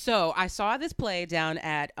 Okay, so I saw this play down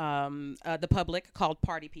at the Public called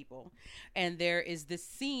Party People, and there is this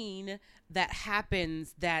scene that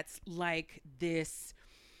happens that's like this.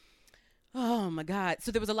 Oh my God!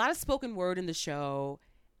 So there was a lot of spoken word in the show,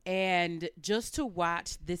 and just to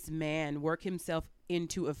watch this man work himself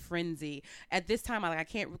into a frenzy at this time, I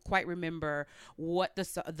can't quite remember what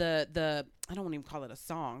the I don't want to even call it a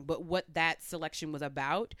song, but what that selection was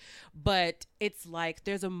about. But it's like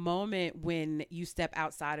there's a moment when you step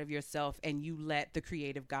outside of yourself and you let the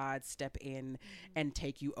creative God step in and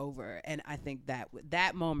take you over. And I think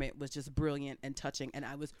that moment was just brilliant and touching, and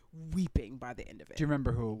I was weeping by the end of it. Do you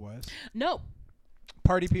remember who it was? No,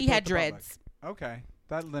 Party people. he had at the Public. dreads. Okay,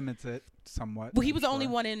 that limits it somewhat. Well, he I'm was the only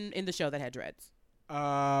sure. one in the show that had dreads.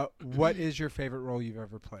 What is your favorite role you've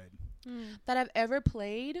ever played? That I've ever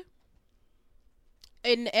played.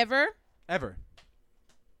 Ever?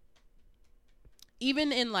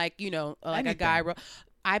 Even in like, like Anything. a guy role.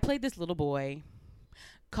 I played this little boy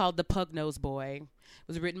called the Pug Nose Boy. It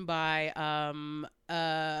was written by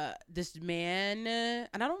this man,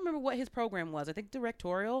 and I don't remember what his program was. I think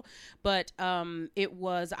directorial, but I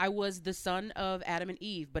was the son of Adam and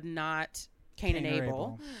Eve, but not Cain and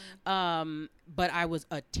Abel. But I was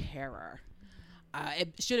a terror.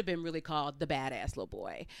 It should have been really called the Badass Little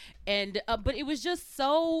Boy. And but it was just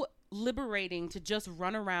so liberating to just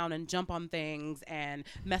run around and jump on things and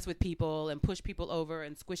mess with people and push people over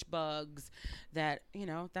and squish bugs. That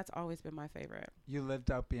that's always been my favorite. You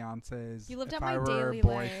lived out Beyonce's You lived If out my I Were daily a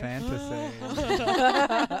Boy life. fantasy.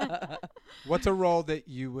 What's a role that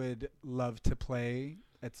you would love to play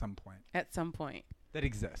at some point At some point that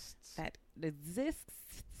exists? that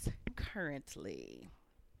exists currently.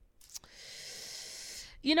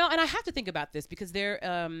 And I have to think about this because there's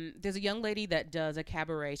a young lady that does a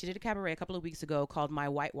cabaret. She did a cabaret a couple of weeks ago called My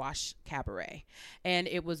Whitewash Cabaret. And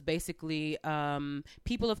it was basically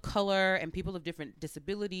people of color and people of different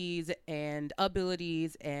disabilities and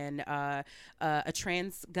abilities and a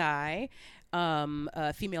trans guy,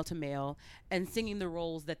 female to male, and singing the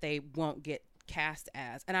roles that they won't get cast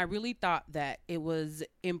as. And I really thought that it was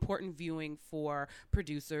important viewing for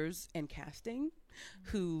producers and casting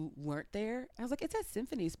who weren't there. I was like, it's at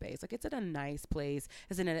Symphony Space. Like, it's at a nice place.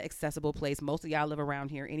 It's in an accessible place. Most of y'all live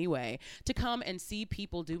around here anyway. To come and see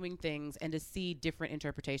people doing things and to see different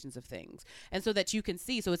interpretations of things. And so that you can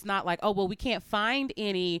see. So it's not like, oh, well, we can't find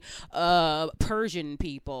any Persian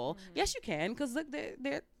people. Yes, you can, because look,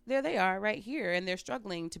 there they are right here, and they're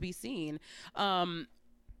struggling to be seen. And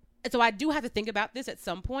so I do have to think about this at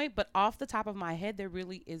some point, but off the top of my head, there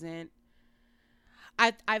really isn't.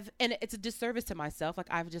 I've and it's a disservice to myself. Like,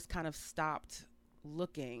 I've just kind of stopped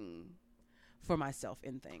looking for myself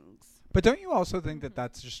in things. But don't you also think that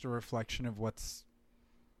that's just a reflection of what's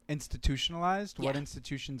institutionalized, what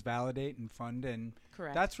institutions validate and fund, and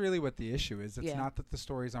Correct. that's really what the issue is. It's Yeah. not that the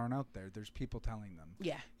stories aren't out there. There's people telling them.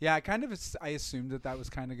 Yeah. Yeah, I assumed that was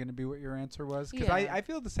kind of going to be what your answer was. Because Yeah. I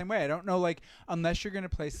feel the same way. I don't know, like, unless you're going to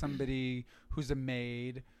play somebody who's a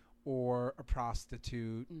maid or a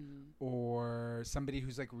prostitute or somebody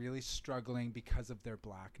who's, like, really struggling because of their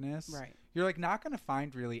blackness. Right. You're, like, not going to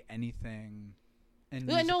find really anything in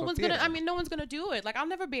Yeah, musical no one's theater. gonna. I mean, no one's gonna do it. Like, I'll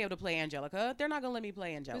never be able to play Angelica. They're not gonna let me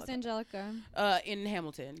play Who's Angelica. Angelica? In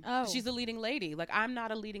Hamilton. Oh. She's a leading lady. Like, I'm not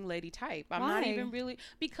a leading lady type. I'm not Why? even really,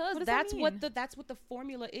 because What does that's that what mean? that's what the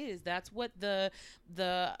formula is. That's what the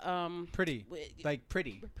Pretty. Like,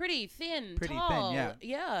 pretty. pretty thin, Pretty thin, tall,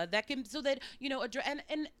 yeah. that can, so that, you know,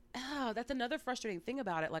 and that's another frustrating thing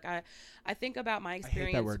about it. Like, I think about my I hate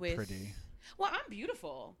experience that word, with pretty. Well, I'm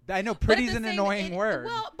beautiful. I know But at pretty's the an same- annoying word.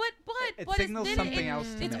 Well, but It but signals then something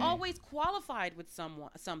else to It's me. always qualified with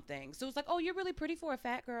something. So it's like, oh, you're really pretty for a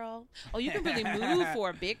fat girl. Oh, you can really move for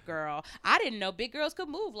a big girl. I didn't know big girls could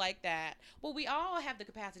move like that. Well, we all have the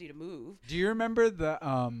capacity to move. Do you remember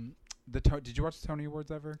did you watch the Tony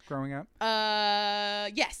Awards ever growing up?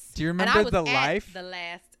 Yes. Do you And I remember was the at Life? the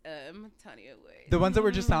last Tony Awards. The ones that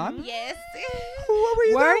were just on? Yes. What were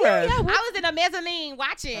you Were you? doing? Yeah, I was in a mezzanine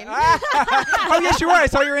watching. Oh, yes, you were. I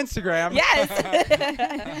saw your Instagram. Yes.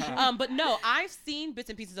 But no, I've seen bits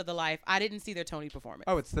and pieces of the Life. I didn't see their Tony performance.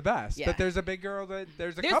 Oh, it's the best. Yeah. But there's a big girl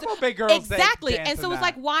there's a There's couple big girls exactly, that dance and so in it's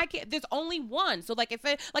that. like, why can't there's only one? So like,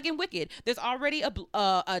 like in Wicked, there's already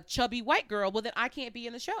a chubby white girl. Well, then I can't be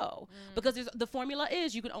in the show because the formula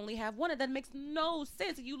is you can only have one, and that makes no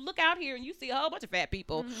sense. And you look out here and you see a whole bunch of fat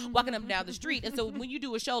people walking up and down the street, and so when you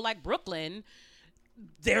do a show like Brooklyn,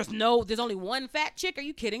 there's only one fat chick. Are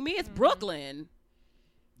you kidding me? It's Brooklyn.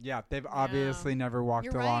 Yeah, they've obviously never walked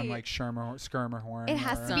You're along right. like Skirmahorn. It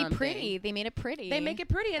has to be Something. pretty. They made it pretty. They make it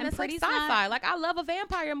pretty, and it's like pretty's sci-fi. not- Like, I love a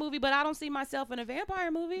vampire movie, but I don't see myself in a vampire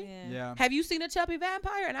movie. Yeah. Have you seen a chubby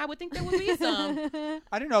vampire? And I would think there would be some.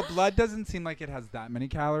 I don't know. Blood doesn't seem like it has that many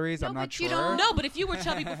calories. No, I'm not but you sure. don't- No, but if you were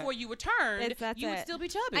chubby before you were turned, That's you would it. still be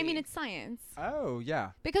chubby. I mean, it's science. Oh,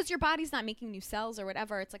 yeah. Because your body's not making new cells or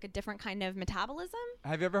whatever. It's like a different kind of metabolism.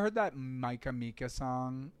 Have you ever heard that Micah Mika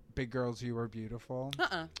song, Big Girls You Were Beautiful?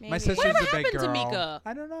 Uh-uh. My Maybe. sister's Whatever a big happened to girl. Mika?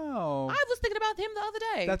 I don't know. I was thinking about him the other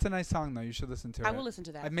day. That's a nice song, though. You should listen to it. I will listen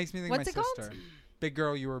to that. It makes me think What's of it my called? sister. Big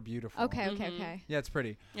Girl, You Were Beautiful. Okay, okay. Yeah, it's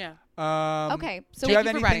pretty. Yeah. Okay, so do you have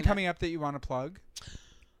thank you for anything writing that. coming up that you want to plug?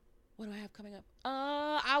 What do I have coming up?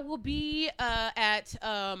 I will be at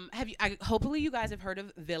hopefully you guys have heard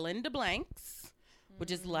of Villain de Blanks,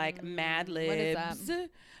 which is like Mad Libs. What is that?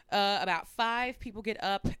 About 5 people get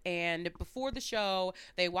up, and before the show,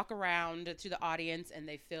 they walk around to the audience and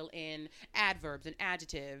they fill in adverbs and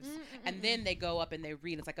adjectives, and then they go up and they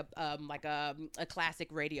read. It's like a classic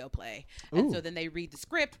radio play, and Ooh. so then they read the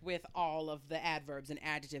script with all of the adverbs and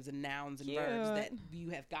adjectives and nouns and verbs that you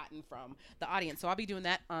have gotten from the audience. So I'll be doing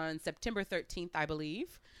that on September 13th, I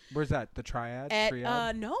believe. Where's that? The Triad? At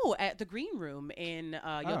Triad? no, at the Green Room in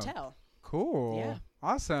Yotel. Cool. Yeah.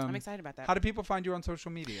 Awesome. I'm excited about that. How do people find you on social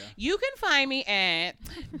media? You can find me at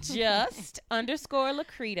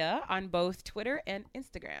just_Lakrita on both Twitter and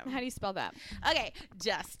Instagram. How do you spell that? Okay,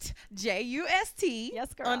 just JUST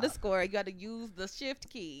Yes, girl. _ You got to use the shift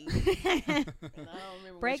key. And I don't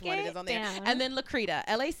remember Break which one it it is on there. down. And then Lakrita,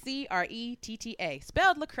 LACRETTA,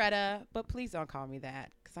 spelled Lakretta, but please don't call me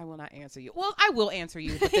that because I will not answer you. Well, I will answer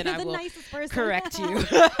you, but then You're I the will nicest person. correct you. You're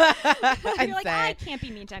and like, say, I can't be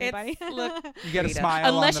mean to anybody. It's look. You get a Rita. smile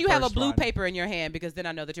on Unless the you have a first blue one. paper in your hand, because then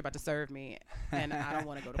I know that you're about to serve me, and I don't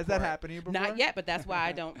want to go to Has court. that happened to you before? Not yet, but that's why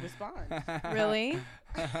I don't respond. Really?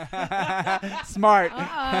 Smart. You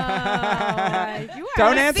are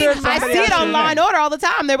Don't answer if I somebody see it asks on your Law name. and Order all the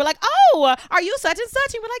time. They were like, "Oh, are you such and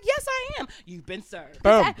such?" And we're like, "Yes, I am." You've been served.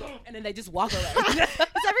 Boom. And then they just walk away.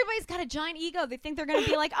 Because everybody's got a giant ego. They think they're going to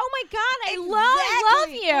be like, oh my God, I love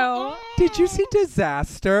you. Did you see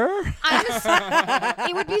Disaster?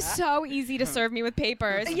 It would be so easy to serve me with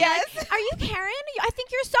papers. Yes. Are you Karen? I think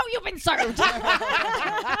you've been served.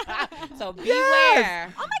 So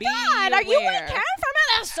beware. Oh my God, are you Beware. Karen from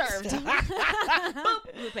it? Served.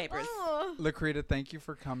 Boop. Blue papers. Lakrita, thank you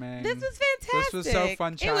for coming. This was fantastic. This was so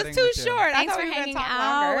fun It chatting was too with you. short. Thanks I thought for we were gonna hanging talk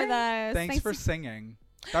out longer. with us. Thanks for singing.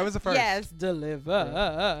 That was the first. Yes, deliver.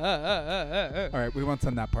 All right, we won't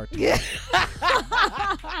send that part to you.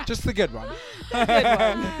 Just the good one.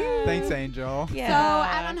 Thanks, Angel. So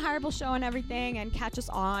at Unhireable Show and everything, and catch us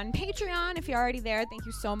on Patreon if you're already there. Thank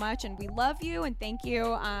you so much, and we love you, and thank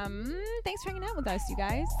you. Thanks for hanging out with us, you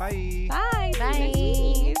guys. Bye. Bye. Bye. See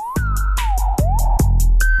you next week.